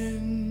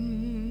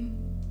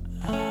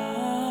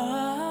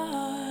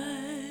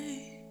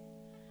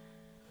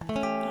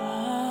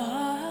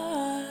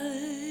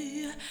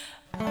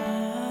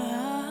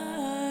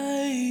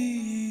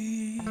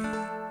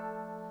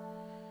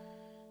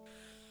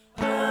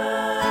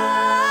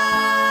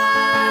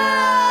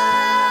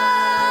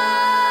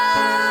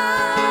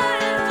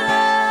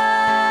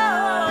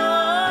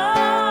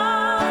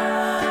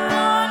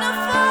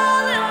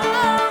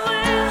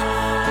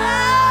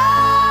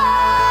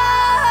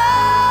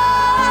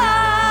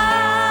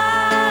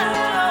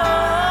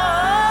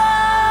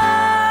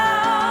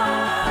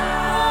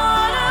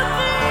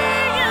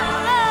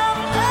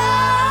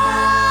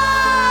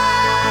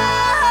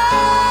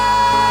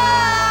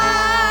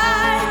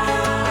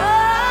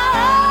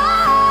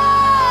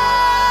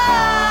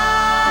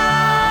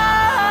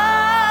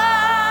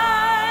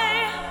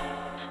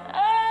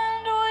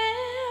 And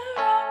we're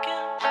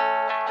rocking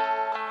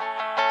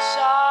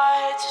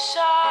side to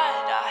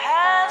side, our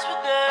hands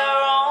with their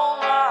own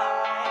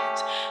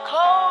minds.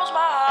 Close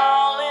my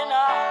howling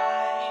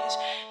eyes,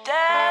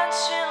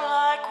 dancing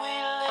like we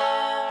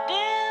lived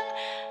in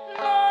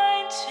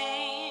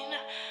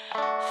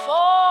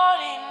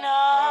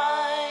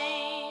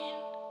 1949.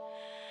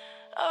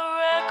 A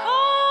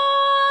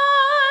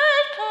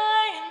record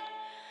playing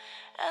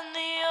and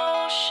the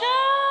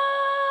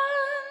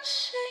ocean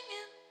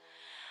singing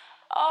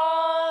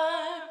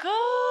our goodbye.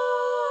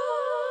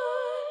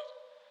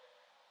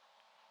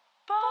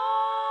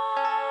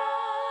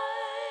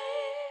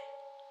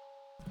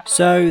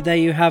 So there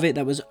you have it.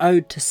 That was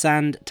Ode to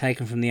Sand,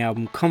 taken from the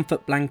album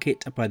Comfort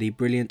Blanket by the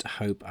brilliant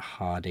Hope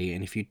Hardy.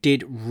 And if you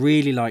did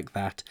really like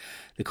that,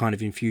 the kind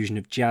of infusion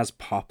of jazz,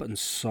 pop and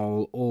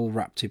soul all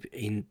wrapped up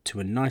into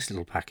a nice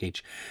little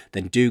package,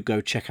 then do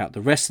go check out the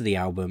rest of the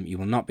album. You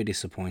will not be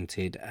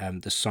disappointed.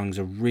 The songs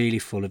are really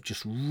full of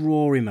just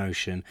raw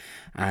emotion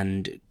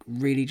and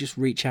really just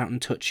reach out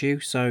and touch you.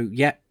 So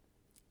yeah,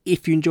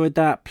 if you enjoyed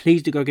that,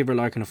 please do go give her a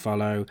like and a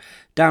follow,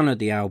 download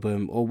the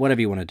album or whatever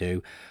you want to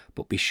do,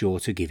 but be sure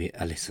to give it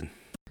a listen.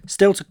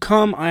 Still to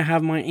come, I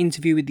have my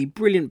interview with the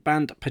brilliant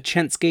band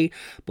Pachensky,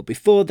 but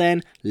before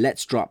then,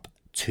 let's drop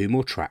 2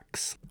 more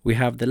tracks. We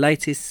have the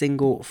latest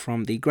single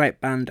from the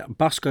great band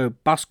Bosco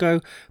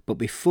Bosco, but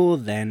before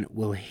then,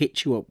 we'll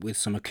hit you up with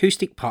some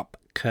acoustic pop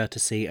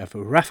courtesy of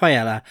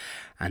Rafaela,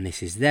 and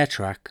this is their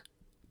track,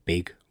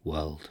 Big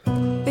World.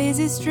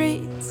 Busy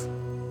streets,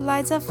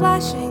 lights are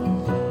flashing,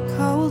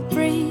 cold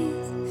breeze,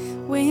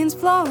 winds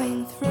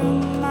blowing through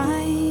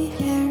my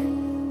hair,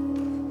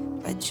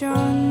 but you're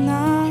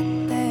not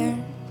there.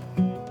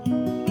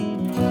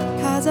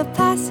 Cars are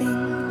passing,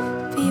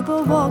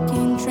 people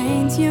walking,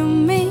 trains you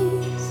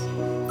miss,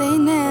 they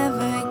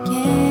never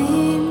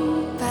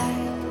came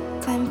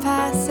back. Time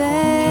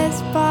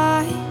passes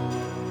by,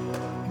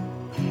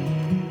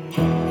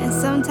 and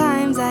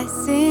sometimes I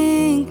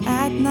sing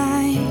at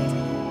night.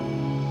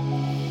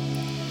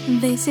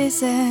 This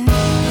is a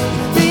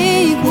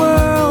big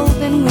world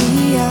and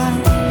we are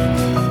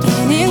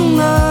getting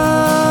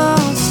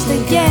lost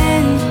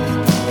again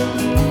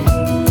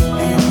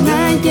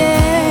and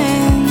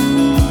again.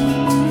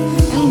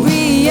 And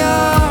we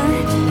are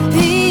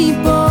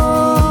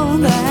people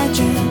that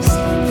just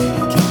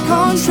can't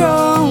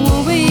control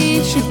what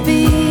we should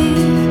be,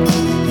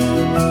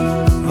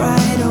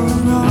 right or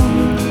wrong.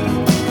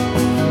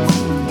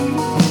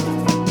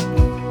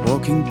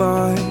 Walking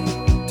by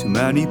too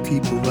many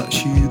people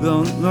that you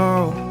don't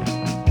know,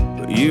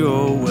 but you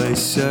always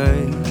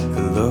say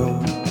hello,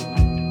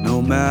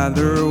 no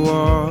matter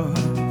what.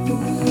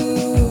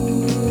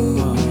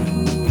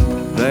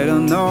 They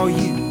don't know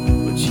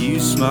you, but you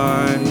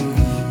smile.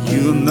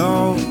 You don't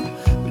know,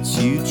 but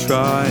you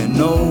try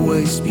and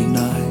always be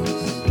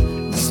nice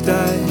and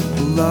stay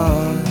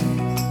alive.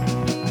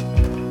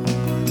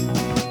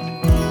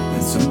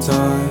 And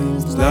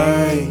sometimes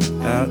late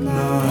at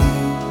night,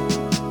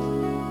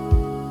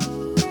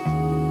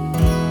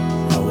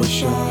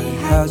 I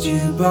had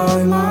you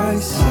by my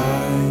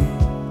side.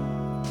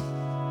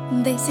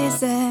 This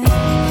is a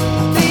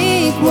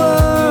big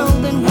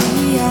world and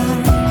we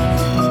are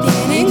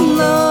getting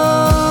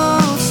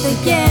lost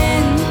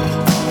again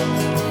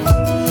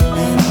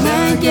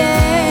and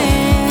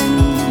again.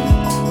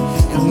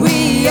 And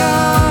we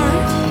are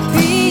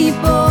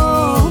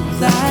people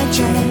that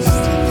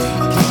just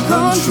can't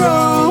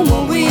control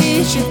what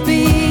we should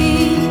be,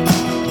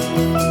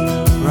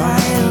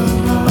 right or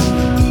wrong,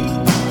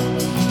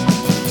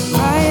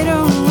 right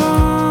or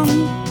wrong,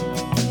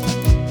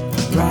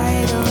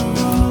 right or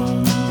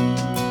wrong,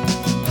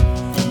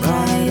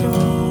 right or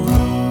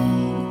wrong.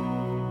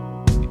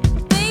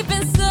 They've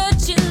been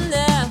searching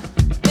their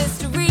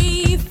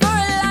mystery for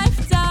a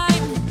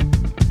lifetime,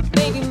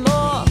 maybe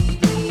more.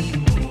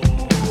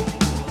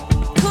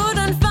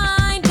 Couldn't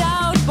find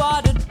out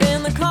what had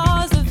been the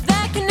cause of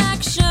their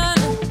connection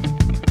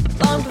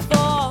long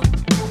before.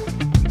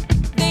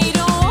 They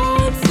don't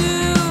want to,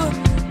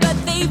 but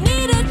they've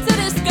needed to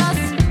discuss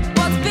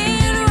what's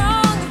been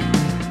wrong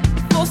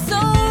for so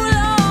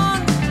long.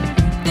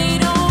 They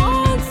don't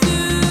want to,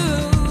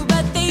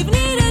 but they've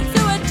needed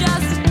to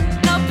adjust,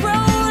 not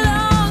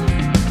prolong.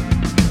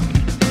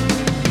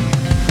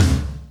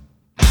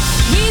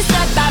 He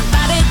said ba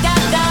ba da da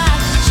da,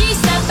 she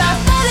said ba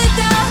ba da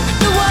da.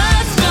 The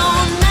words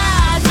don't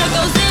match, what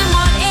goes in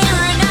one ear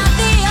and out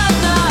the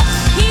other.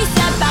 He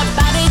said ba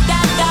ba da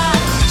da da,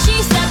 she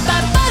said ba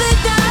ba da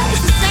da.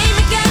 It's the same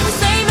again, the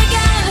same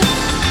again.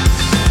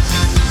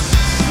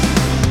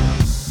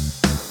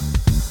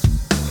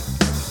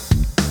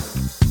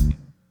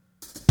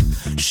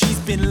 She's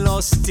been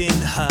lost in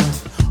her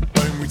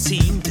own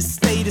routine to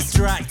stay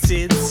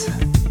distracted.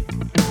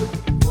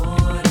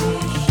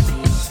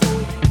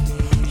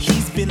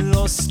 He's been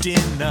lost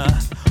in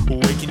a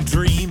waking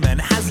dream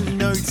and hasn't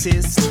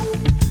noticed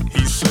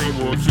he's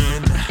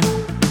sleepwalking.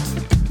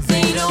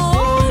 They don't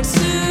want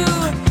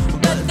to,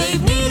 but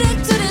they've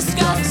needed to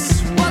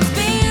discuss what's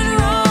been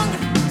wrong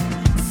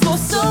for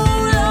so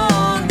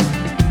long.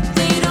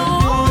 They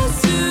don't want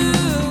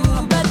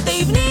to, but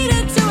they've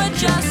needed to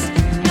adjust,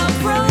 not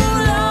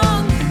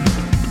prolong.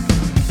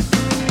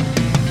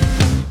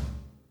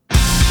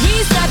 He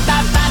said ba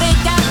ba da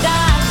da da,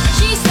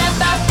 she said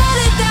ba ba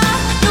da da.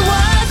 The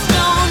words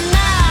don't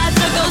match,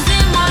 what goes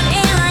in one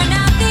ear and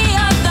out the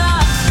other.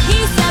 He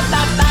said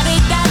ba ba da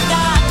da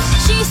da,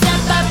 she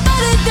said ba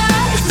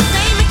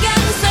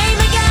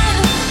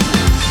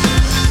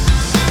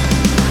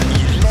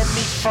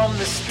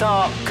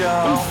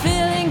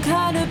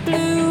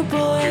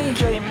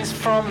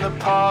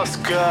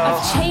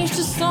girl. changed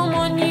to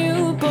someone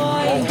new, boy.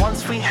 What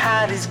once we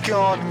had is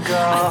gone, I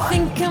girl.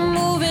 think I'm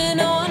moving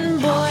on,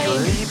 boy. You're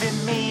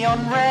leaving me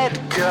on red,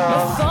 The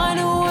girl.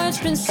 final word's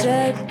been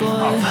said, boy.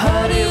 I've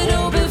heard it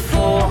all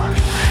before.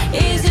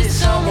 Is it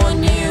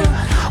someone new?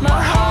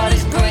 My heart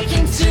is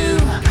breaking too.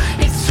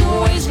 It's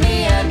always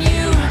me and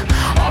you.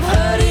 I've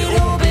heard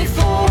it all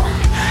before.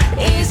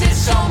 Is it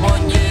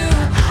someone new?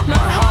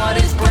 My heart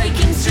is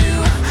breaking too.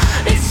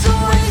 It's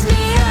always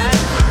me and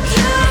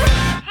you.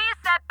 He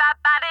said ba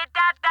ba da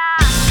da da.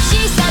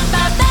 She said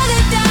ba ba da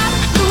da.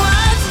 The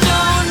words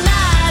don't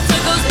matter.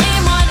 Goes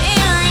in one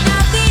ear and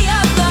out the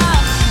other.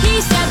 He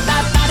said ba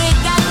ba da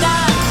da da.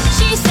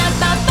 She said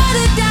ba ba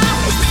da da.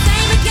 It's the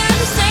same again,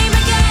 the same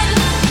again.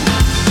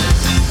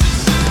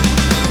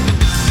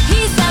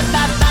 He said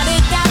ba ba da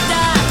da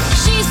da.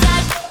 She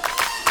said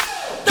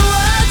the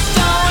words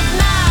don't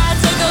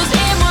matter. Goes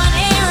in one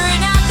ear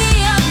and out the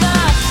other.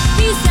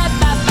 He said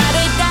ba ba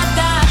da da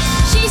da.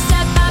 She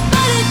said ba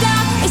ba da da.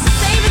 It's the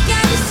same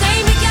again, the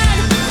same again.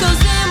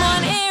 Goes in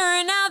one ear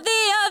and out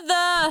the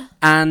other.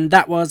 And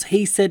that was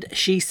He Said,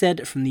 She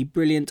Said from the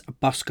brilliant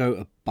Bosco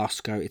of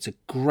Bosco. It's a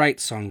great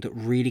song that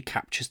really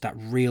captures that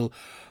real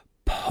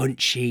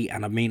punchy,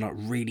 and I mean like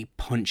really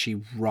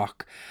punchy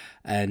rock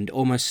and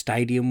almost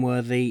stadium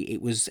worthy.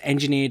 It was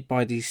engineered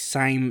by the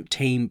same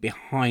team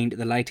behind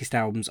the latest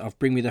albums of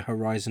Bring Me the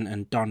Horizon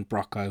and Don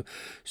Brocco,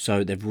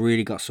 so they've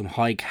really got some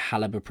high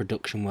caliber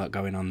production work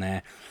going on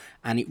there,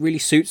 and it really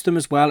suits them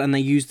as well. And they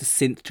use the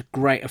synth to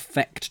great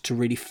effect to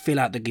really fill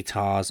out the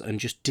guitars and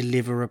just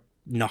deliver a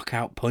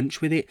knockout punch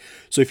with it.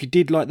 So if you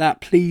did like that,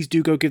 please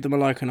do go give them a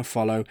like and a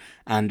follow,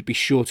 and be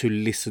sure to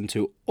listen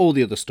to all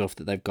the other stuff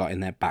that they've got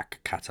in their back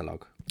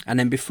catalogue. And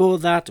then before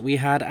that, we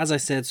had, as I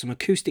said, some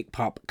acoustic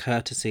pop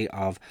courtesy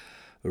of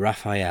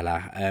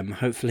Rafaela.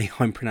 Hopefully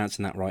I'm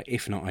pronouncing that right.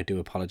 If not, I do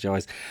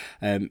apologise.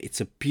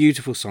 It's a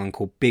beautiful song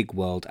called Big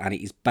World, and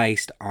it is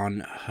based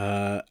on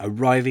her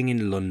arriving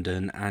in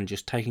London and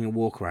just taking a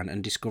walk around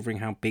and discovering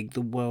how big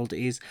the world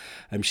is.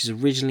 She's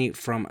originally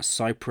from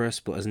Cyprus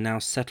but has now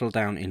settled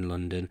down in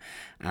London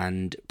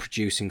and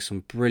producing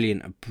some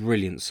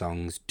brilliant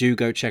songs. Do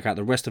go check out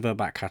the rest of her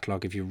back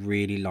catalogue if you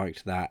really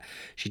liked that.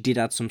 She did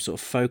add some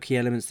sort of folky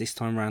elements this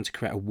time around to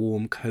create a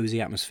warm, cosy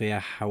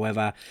atmosphere.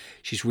 However,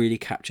 she's really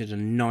captured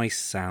a nice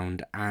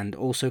sound and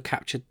also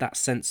captured that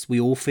sense we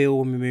all feel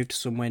when we move to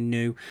somewhere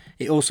new.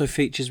 It also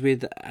features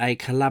with a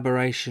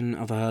collaboration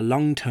of her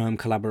long-term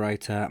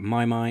collaborator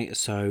Mai.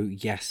 So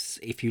yes,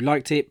 if you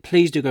liked it,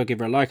 please do go give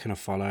her a like and a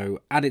follow,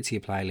 add it to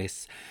your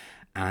playlists,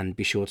 and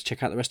be sure to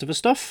check out the rest of her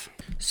stuff.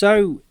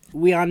 So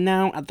we are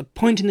now at the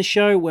point in the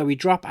show where we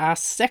drop our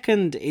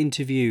second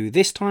interview.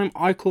 This time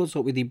I caught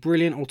up with the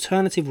brilliant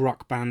alternative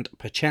rock band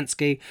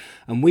Perchensky,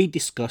 and we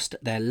discussed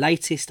their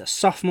latest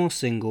sophomore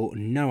single,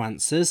 No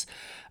Answers.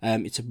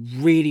 It's a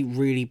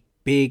really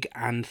big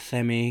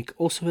anthemic,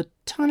 also a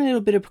tiny little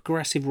bit of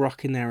progressive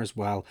rock in there as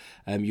well.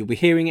 You'll be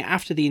hearing it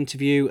after the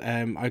interview.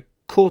 I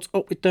caught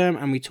up with them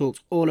and we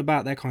talked all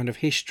about their kind of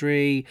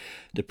history,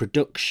 the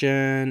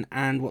production,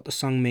 and what the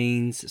song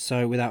means.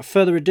 So without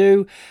further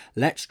ado,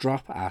 let's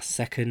drop our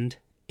second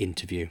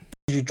interview.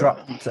 You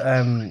dropped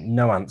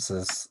No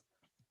Answers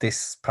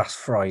this past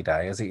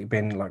Friday. Has it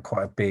been like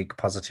quite a big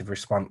positive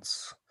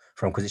response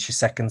from, because it's your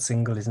second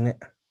single, isn't it?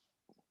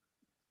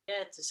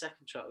 Yeah, it's the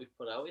second track we've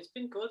put out. It's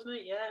been good,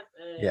 mate. Yeah.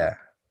 Yeah.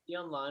 The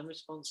online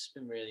response has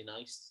been really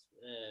nice,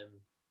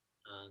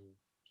 and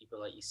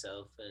people like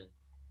yourself and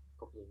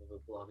a couple of other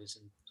bloggers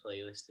and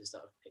playlisters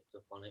that have picked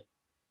up on it.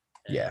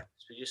 Yeah.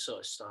 So we're just sort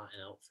of starting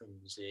out from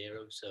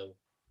zero, so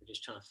we're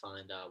just trying to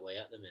find our way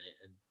at the minute,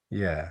 and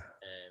Yeah.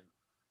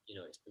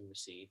 It's been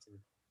received.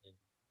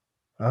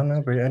 Oh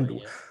no, brilliant.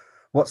 And Yeah.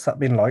 what's that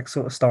been like,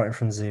 sort of starting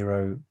from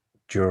zero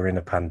during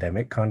a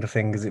pandemic kind of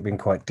thing? Has it been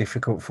quite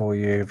difficult for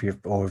you? Have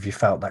you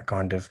felt that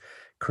kind of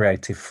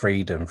creative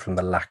freedom from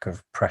the lack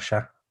of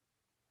pressure?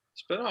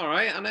 It's been all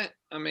right, hasn't it?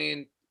 I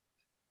mean,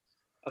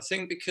 I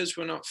think because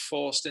we're not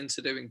forced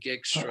into doing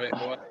gigs straight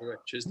away,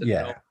 which is the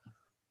Yeah. norm,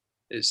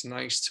 it's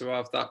nice to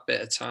have that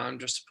bit of time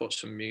just to put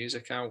some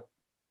music out.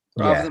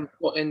 Rather Yeah. than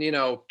putting,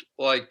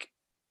 like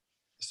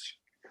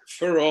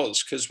for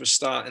us, because we're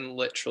starting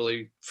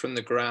literally from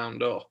the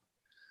ground up,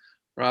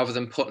 rather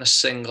than putting a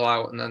single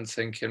out and then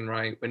thinking,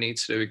 right, we need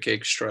to do a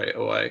gig straight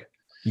away.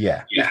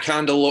 Yeah. We've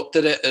kind of looked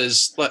at it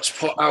as, let's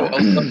put out a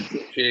lot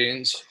of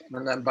tunes,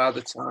 and then by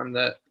the time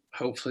that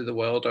hopefully the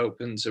world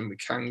opens and we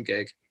can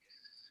gig,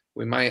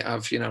 we might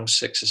have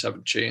 6 or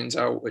 7 tunes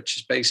out, which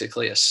is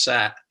basically a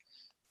set,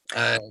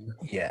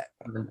 Yeah.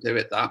 and do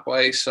it that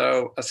way.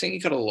 So I think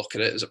you got to look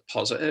at it as a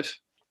positive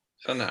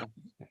for now.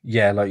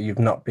 Yeah, like you've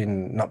not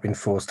been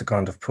forced to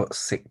kind of put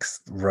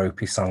 6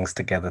 ropey songs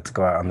together to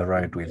go out on the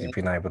road with. You've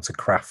been able to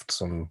craft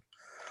some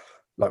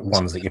like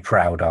ones that you're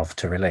proud of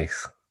to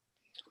release.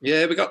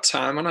 Yeah, we got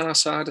time on our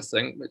side, I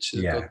think, which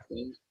is a good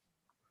thing.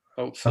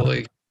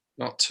 Hopefully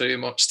not too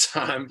much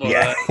time, but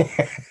Yeah.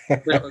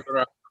 we're gonna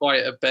have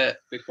quite a bit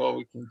before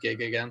we can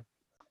gig again.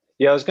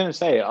 Yeah, I was going to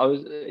say,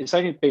 it's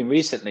only been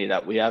recently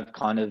that we have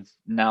kind of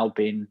now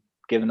been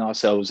giving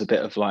ourselves a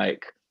bit of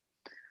like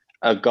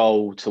a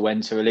goal to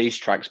when to release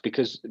tracks,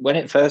 because when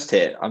it first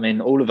hit, I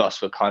mean, all of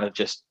us were kind of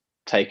just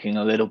taking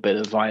a little bit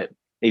of like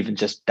even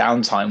just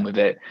downtime with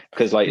it,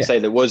 because like you say,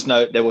 there was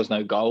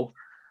no goal,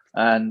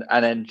 and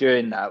then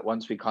during that,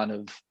 once we kind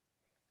of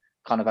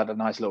had a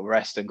nice little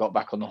rest and got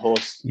back on the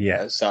horse,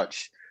 as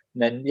such.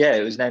 And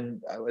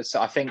then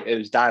I think it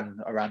was Dan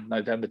around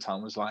November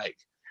time was like,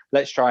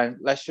 let's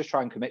just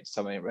try and commit to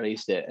something and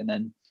released it, and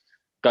then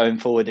going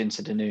forward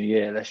into the new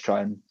year, let's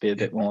try and be a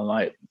bit more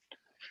like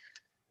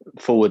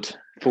forward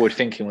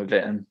thinking with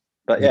it.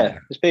 But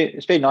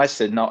it's been nice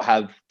to not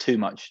have too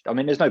much. I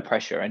mean, there's no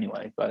pressure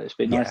anyway, but it's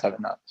been nice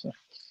having that. So.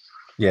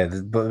 Yeah,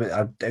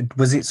 but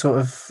was it sort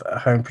of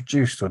home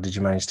produced, or did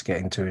you manage to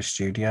get into a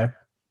studio?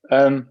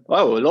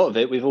 Well, a lot of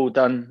it we've all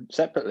done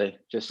separately,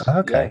 just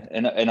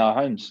in our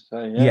homes.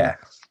 So yeah.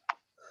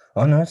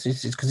 Oh no, it's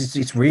because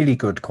it's really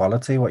good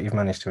quality what you've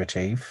managed to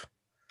achieve.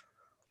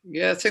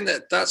 Yeah, I think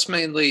that's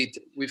mainly,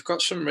 we've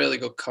got some really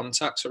good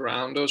contacts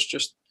around us.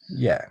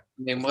 I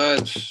mean,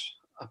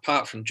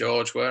 apart from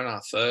George, we're in our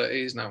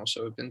 30s now,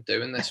 so we've been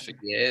doing this for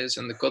years.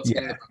 And the good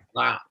thing about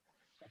that,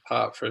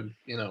 apart from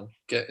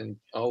getting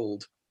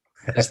old,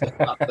 is the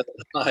fact that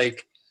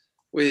like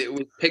we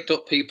picked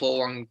up people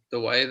along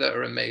the way that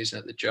are amazing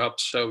at the job.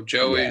 So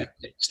Joey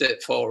fixed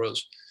it for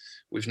us.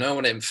 We've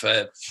known him for,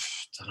 I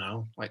don't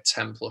know, like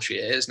 10 plus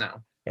years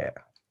now. Yeah.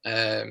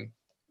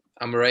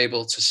 And we're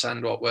able to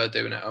send what we're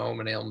doing at home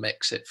and he'll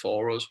mix it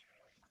for us.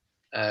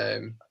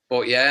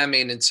 But yeah, I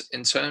mean,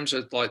 in terms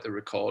of like the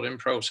recording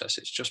process,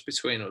 it's just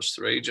between us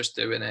three, just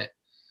doing it.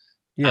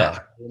 Yeah.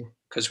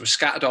 Because we're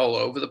scattered all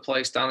over the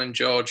place, down in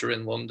Georgia,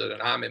 in London,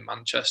 and I'm in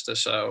Manchester.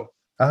 So,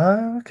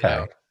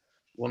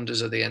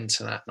 wonders of the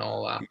internet and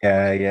all that.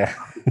 Yeah.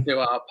 We do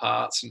our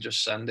parts and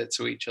just send it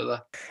to each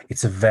other.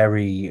 It's a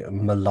very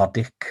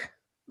melodic,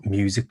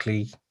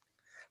 musically.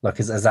 Like,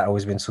 has that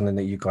always been something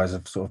that you guys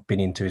have sort of been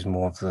into? Is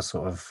more of the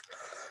sort of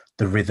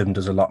the rhythm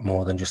does a lot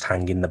more than just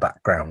hang in the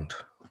background.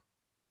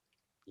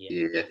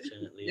 Yeah,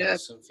 definitely. Yeah.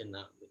 That's something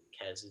that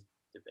Kez,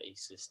 the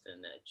bassist,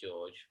 and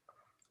George,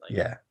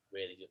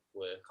 really good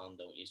work on.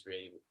 Don't you?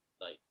 Really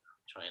like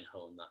try and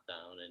hone that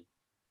down, and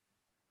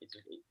it's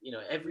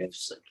every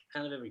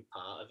every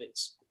part of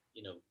it's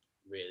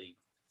really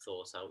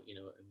thought out. You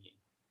know what I mean?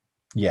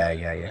 Yeah.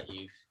 Let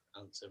you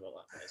answer about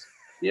that, Kez.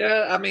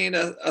 Yeah, I mean,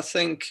 I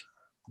think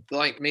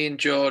like me and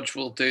George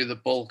will do the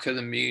bulk of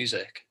the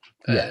music.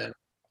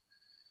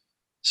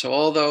 So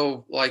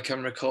although like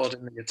I'm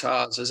recording the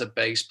guitars as a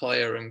bass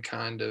player and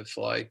kind of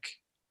like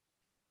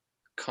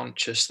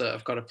conscious that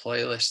I've got a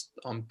playlist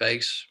on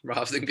bass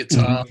rather than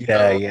guitar.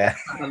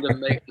 And to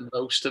make the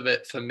most of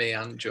it for me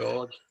and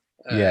George.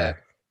 But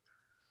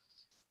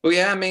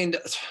yeah, I mean,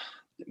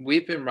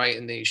 we've been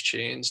writing these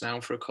tunes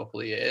now for a couple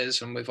of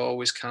years and we've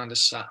always kind of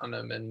sat on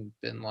them and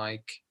been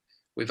like,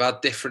 we've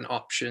had different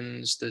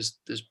options. There's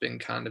been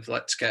kind of,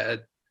 let's get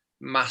a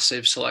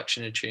massive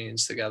selection of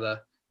tunes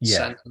together.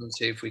 Send them and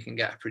see if we can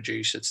get a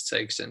producer to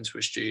take us into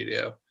a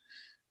studio.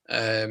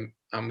 And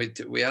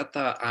we had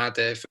that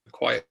idea for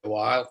quite a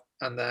while.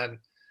 And then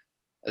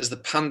as the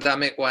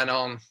pandemic went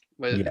on,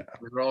 we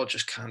were all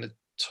just kind of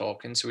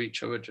talking to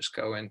each other, just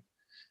going,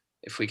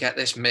 if we get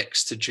this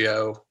mix to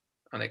Joe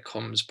and it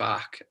comes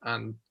back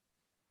and,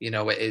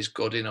 it is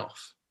good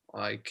enough,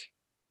 like,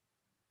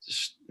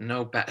 there's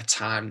no better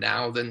time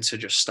now than to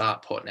just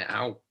start putting it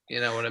out. You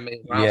know what I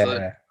mean?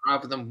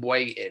 Rather than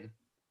waiting,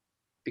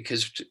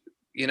 because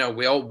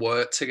we all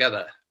worked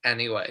together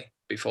anyway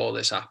before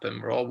this happened.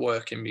 We're all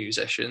working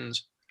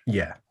musicians.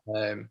 Yeah.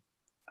 And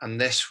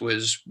this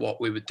was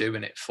what we were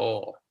doing it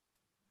for.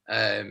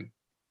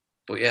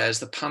 But yeah, as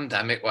the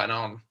pandemic went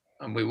on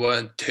and we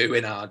weren't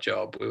doing our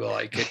job, we were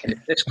like,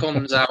 if this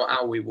comes out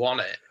how we want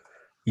it,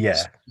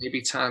 it's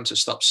maybe time to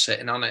stop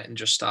sitting on it and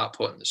just start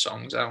putting the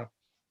songs out.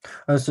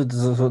 Oh, so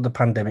the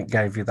pandemic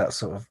gave you that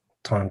sort of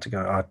time to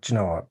go, do you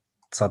know what?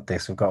 It's had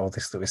this, we've got all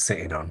this that we're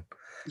sitting on.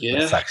 Yeah.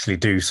 Let's actually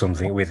do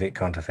something with it,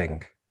 kind of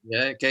thing.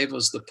 Yeah, it gave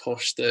us the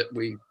push that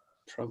we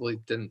probably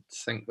didn't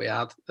think we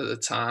had at the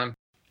time.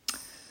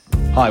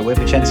 Hi, we're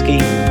Pachensky,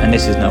 and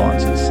this is No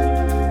Answers.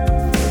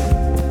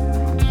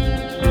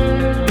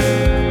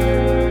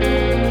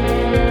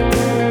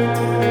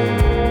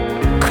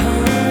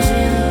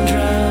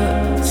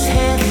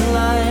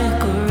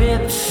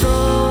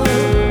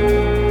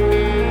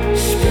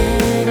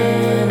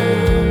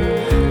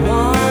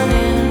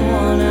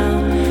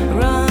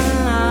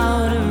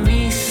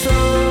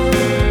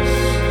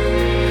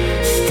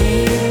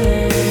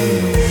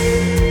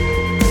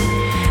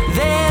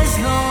 There's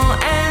no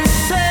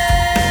answers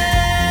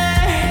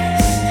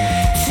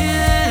to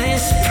this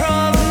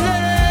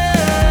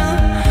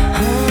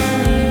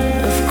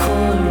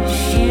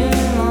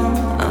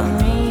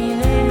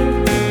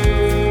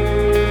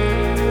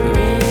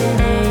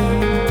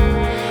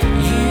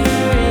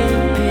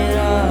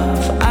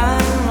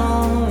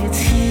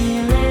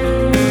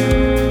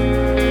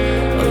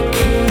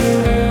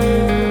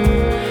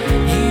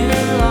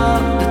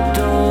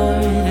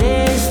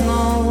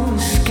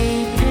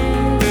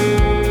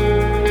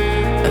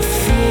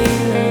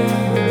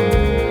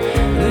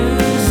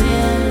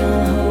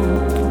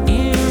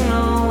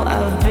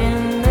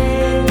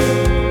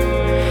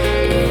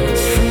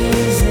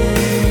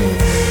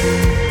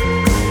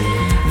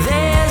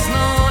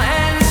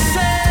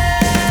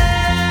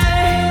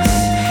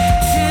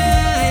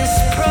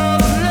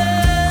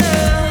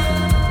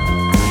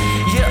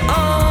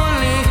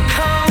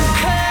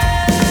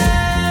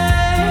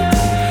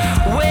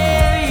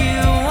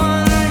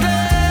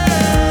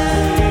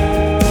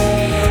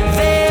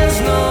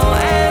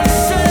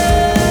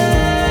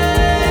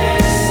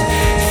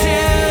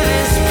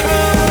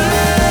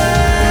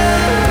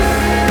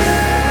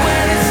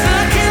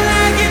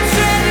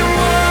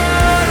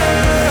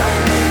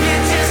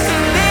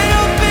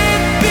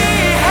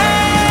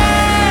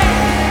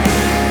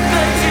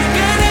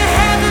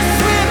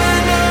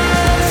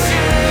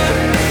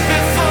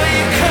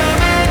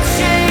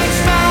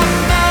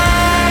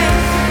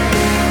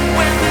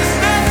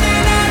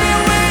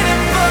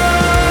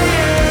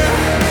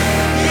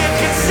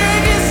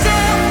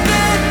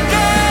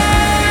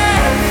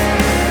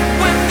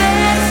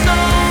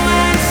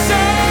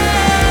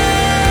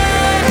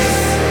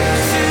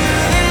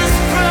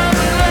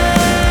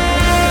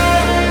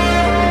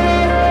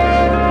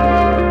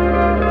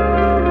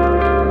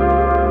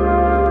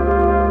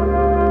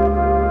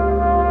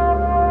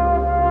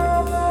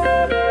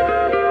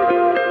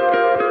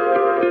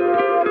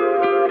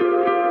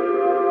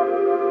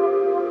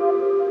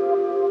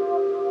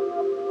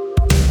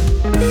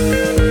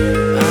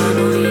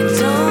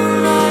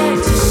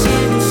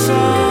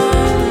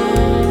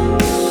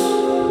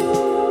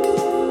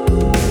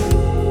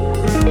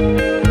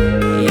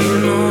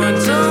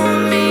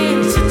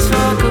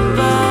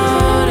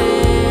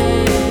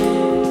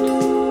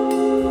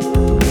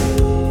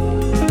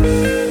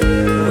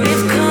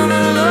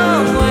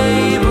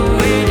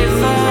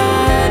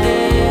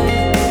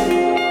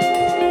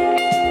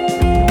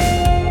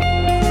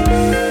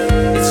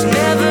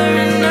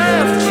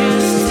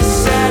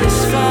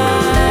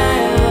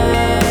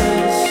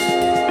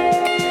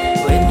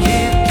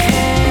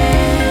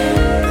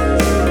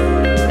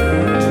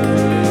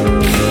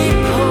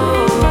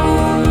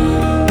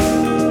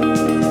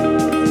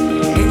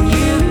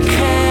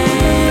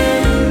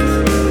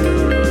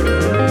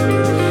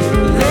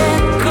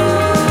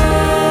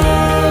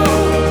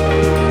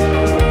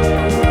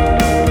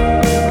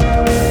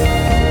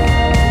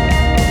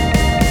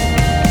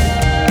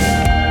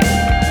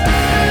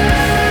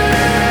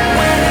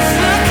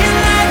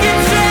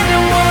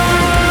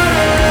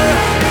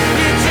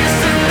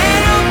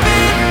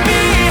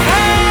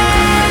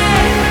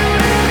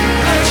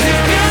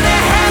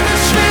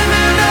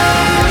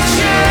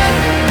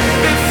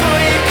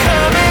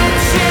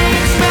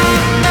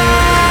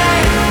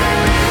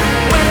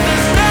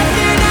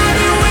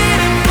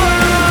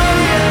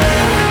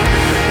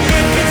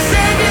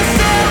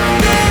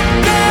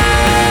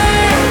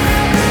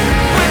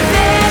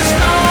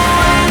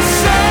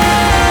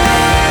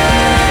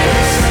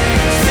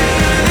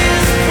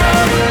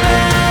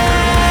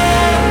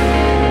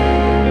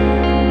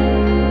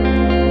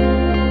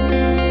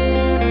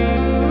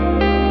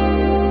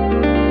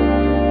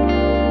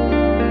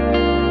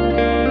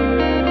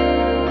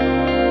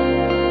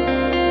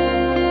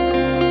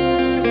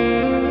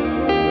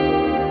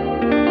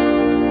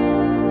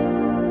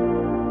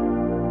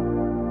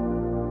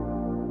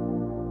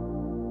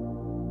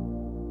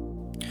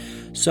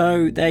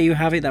So there you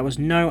have it. That was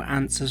No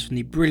Answers from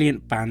the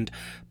brilliant band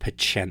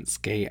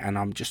Pachensky, and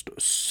I'm just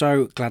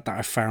so glad that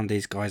I found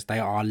these guys. They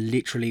are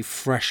literally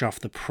fresh off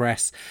the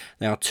press.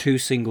 They are 2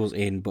 singles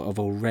in, but have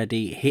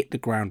already hit the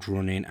ground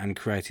running and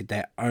created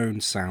their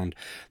own sound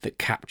that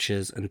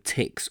captures and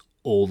ticks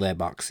all their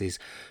boxes.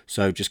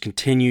 So just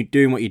continue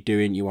doing what you're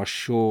doing. You are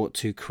sure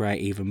to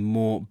create even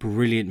more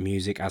brilliant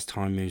music as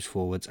time moves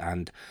forwards,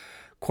 and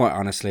quite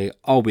honestly,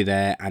 I'll be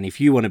there, and if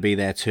you want to be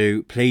there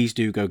too, please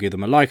do go give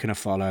them a like and a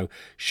follow,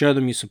 show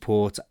them your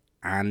support,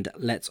 and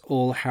let's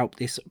all help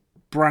this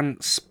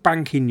brand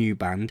spanking new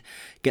band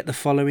get the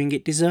following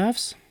it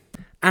deserves.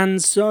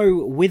 And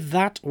so with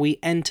that, we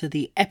enter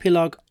the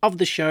epilogue of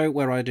the show,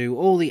 where I do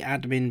all the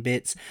admin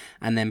bits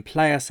and then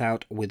play us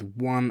out with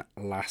one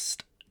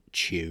last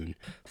tune.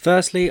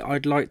 Firstly,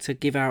 I'd like to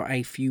give out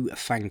a few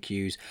thank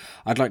yous.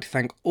 I'd like to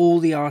thank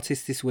all the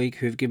artists this week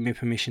who have given me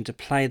permission to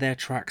play their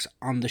tracks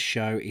on the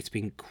show. It's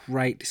been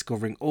great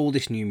discovering all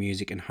this new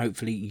music, and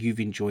hopefully you've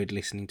enjoyed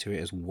listening to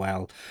it as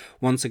well.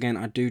 Once again,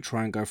 I do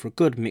try and go for a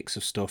good mix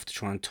of stuff to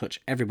try and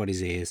touch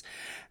everybody's ears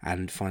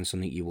and find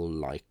something you will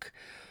like.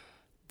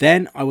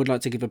 Then I would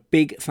like to give a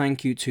big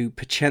thank you to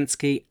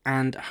Pachensky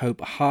and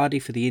Hope Hardy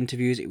for the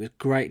interviews. It was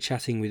great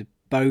chatting with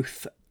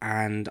both,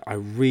 and I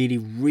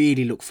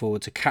really look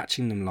forward to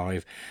catching them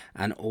live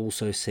and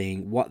also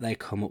seeing what they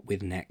come up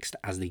with next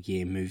as the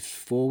year moves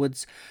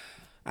forwards.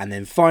 And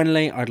then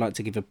finally, I'd like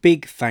to give a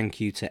big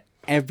thank you to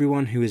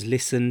everyone who has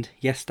listened.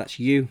 Yes, that's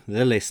you,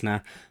 the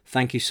listener.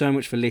 Thank you so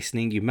much for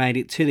listening. You made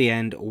it to the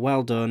end.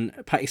 Well done.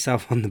 Pat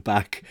yourself on the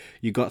back.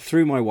 You got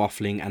through my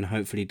waffling and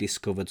hopefully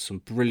discovered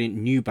some brilliant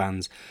new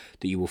bands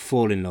that you will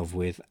fall in love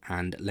with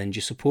and lend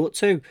your support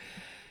to.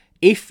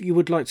 If you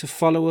would like to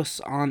follow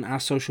us on our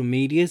social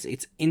medias,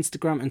 it's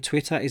Instagram and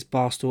Twitter is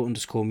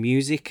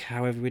Barstool_music.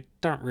 However, we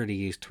don't really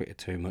use Twitter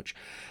too much.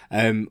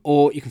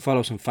 Or you can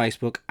follow us on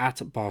Facebook at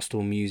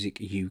Barstool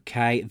Music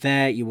UK.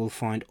 There you will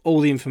find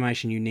all the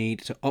information you need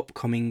to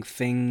upcoming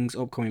things,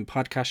 upcoming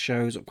podcast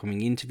shows,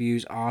 upcoming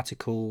interviews,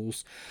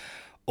 articles,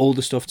 all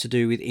the stuff to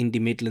do with Indie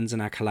Midlands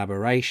and our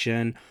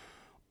collaboration.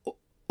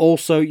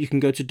 Also, you can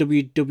go to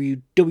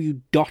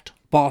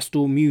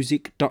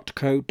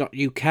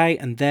www.barstoolmusic.co.uk,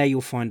 and there you'll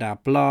find our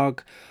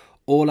blog,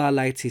 all our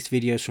latest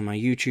videos from our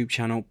YouTube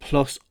channel,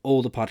 plus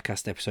all the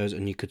podcast episodes,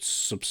 and you could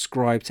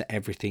subscribe to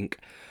everything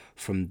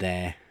from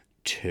there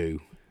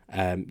too.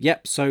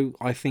 So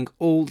I think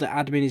all the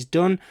admin is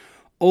done.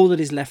 All that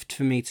is left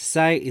for me to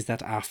say is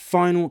that our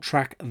final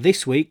track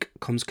this week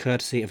comes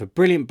courtesy of a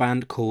brilliant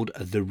band called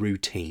The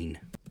Routine.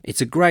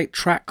 It's a great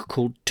track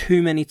called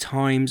Too Many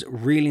Times,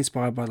 really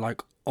inspired by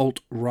like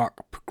alt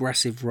rock,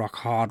 progressive rock,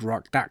 hard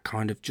rock, that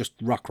kind of just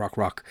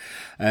rock.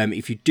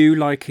 If you do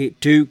like it,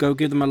 do go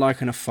give them a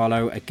like and a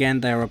follow.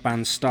 Again, they're a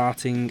band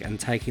starting and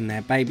taking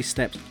their baby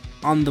steps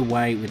on the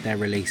way with their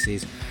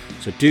releases,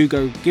 so do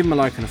go give them a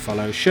like and a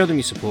follow, show them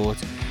your support,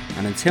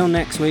 and until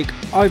next week,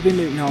 I've been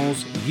Luke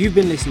Knowles, you've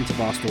been listening to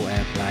Barstool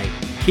Airplay.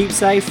 Keep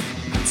safe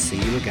and see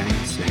you again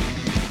soon.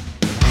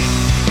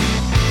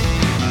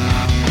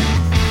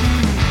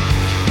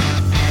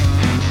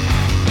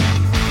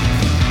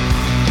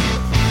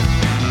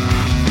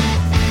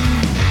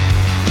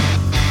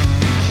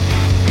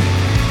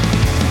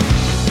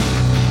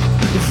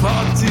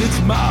 I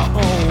did my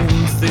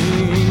own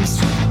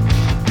things,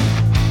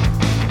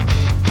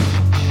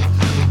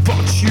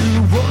 but you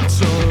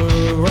weren't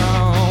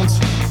around.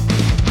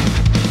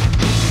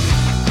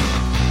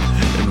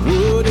 And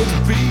would it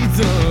be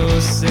the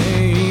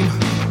same?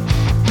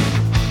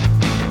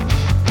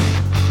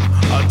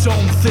 I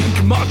don't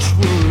think much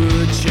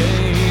would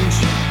change.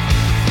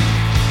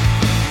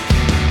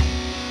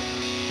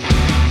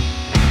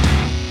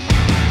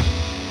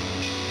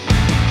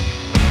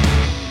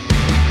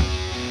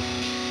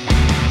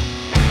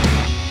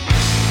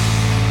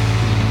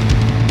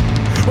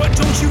 Why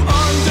don't you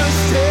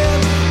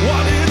understand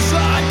what it's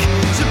like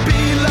to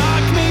be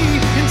like me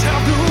and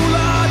taboo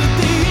light at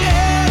the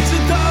edge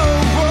of the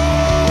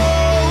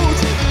road,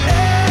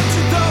 edge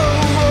of the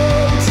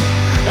road?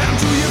 And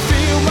do you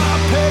feel my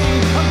pain?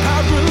 I'm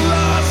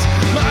paralyzed,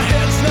 my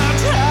head's not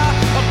high,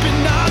 I've been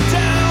knocked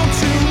down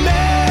too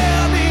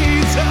many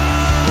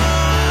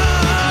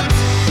times.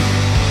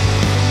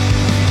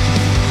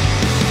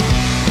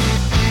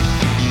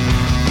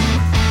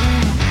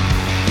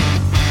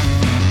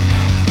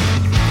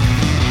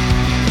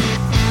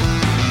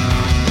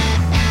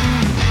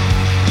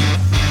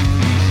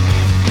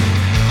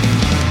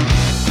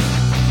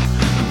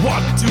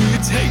 What do you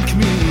take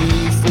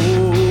me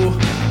for?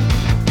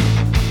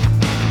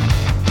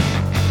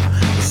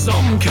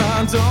 Some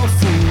kind of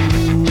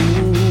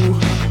fool.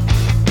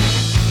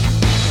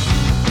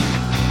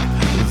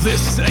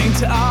 This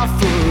ain't our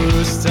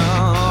first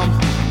time.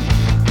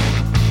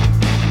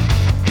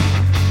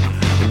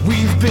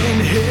 We've been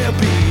here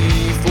before.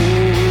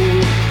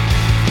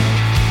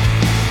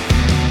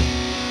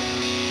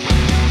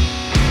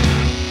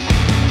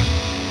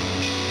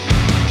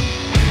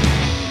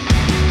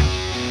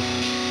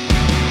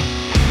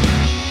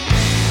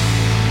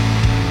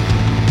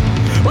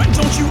 Why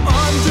don't you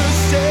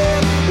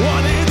understand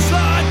what it's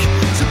like?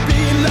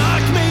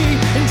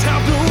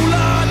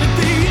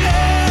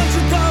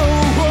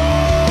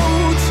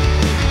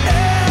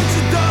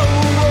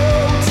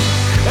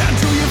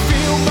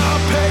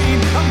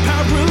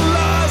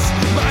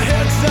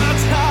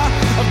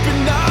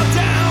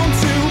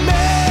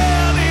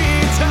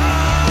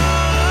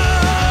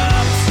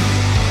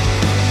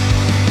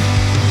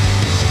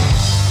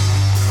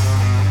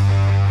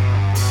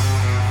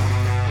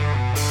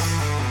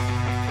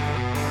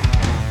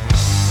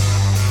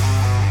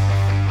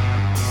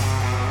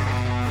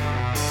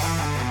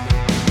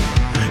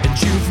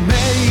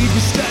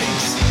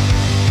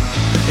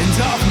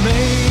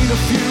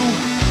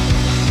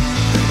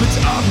 but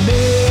I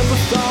never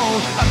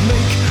thought I'd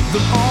make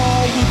them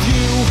all with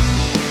you.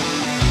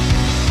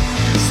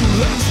 So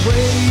let's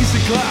raise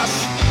a glass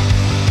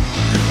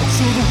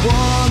to the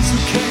ones who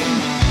came,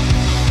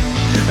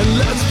 and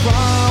let's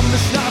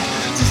promise not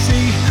to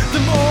see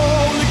them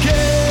all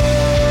again.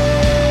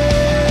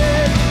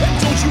 And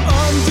don't you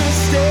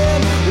understand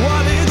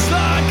what it's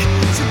like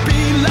to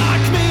be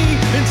like me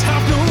and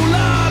have no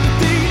light at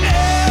the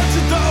end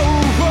of the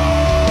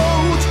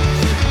road,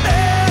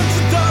 end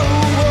of the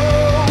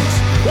road?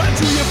 Why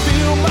do you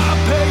feel my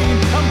pain?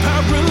 I'm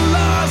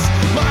paralyzed,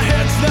 my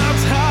head's not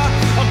high,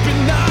 I've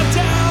been knocked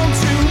down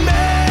too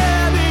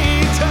many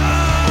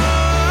times.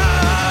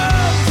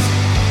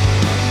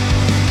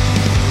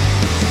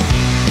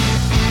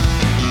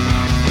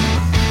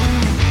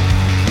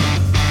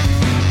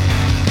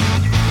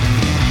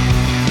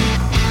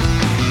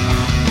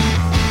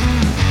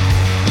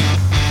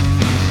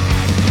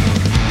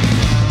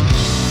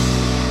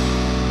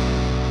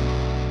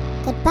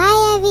 Goodbye,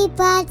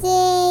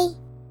 everybody.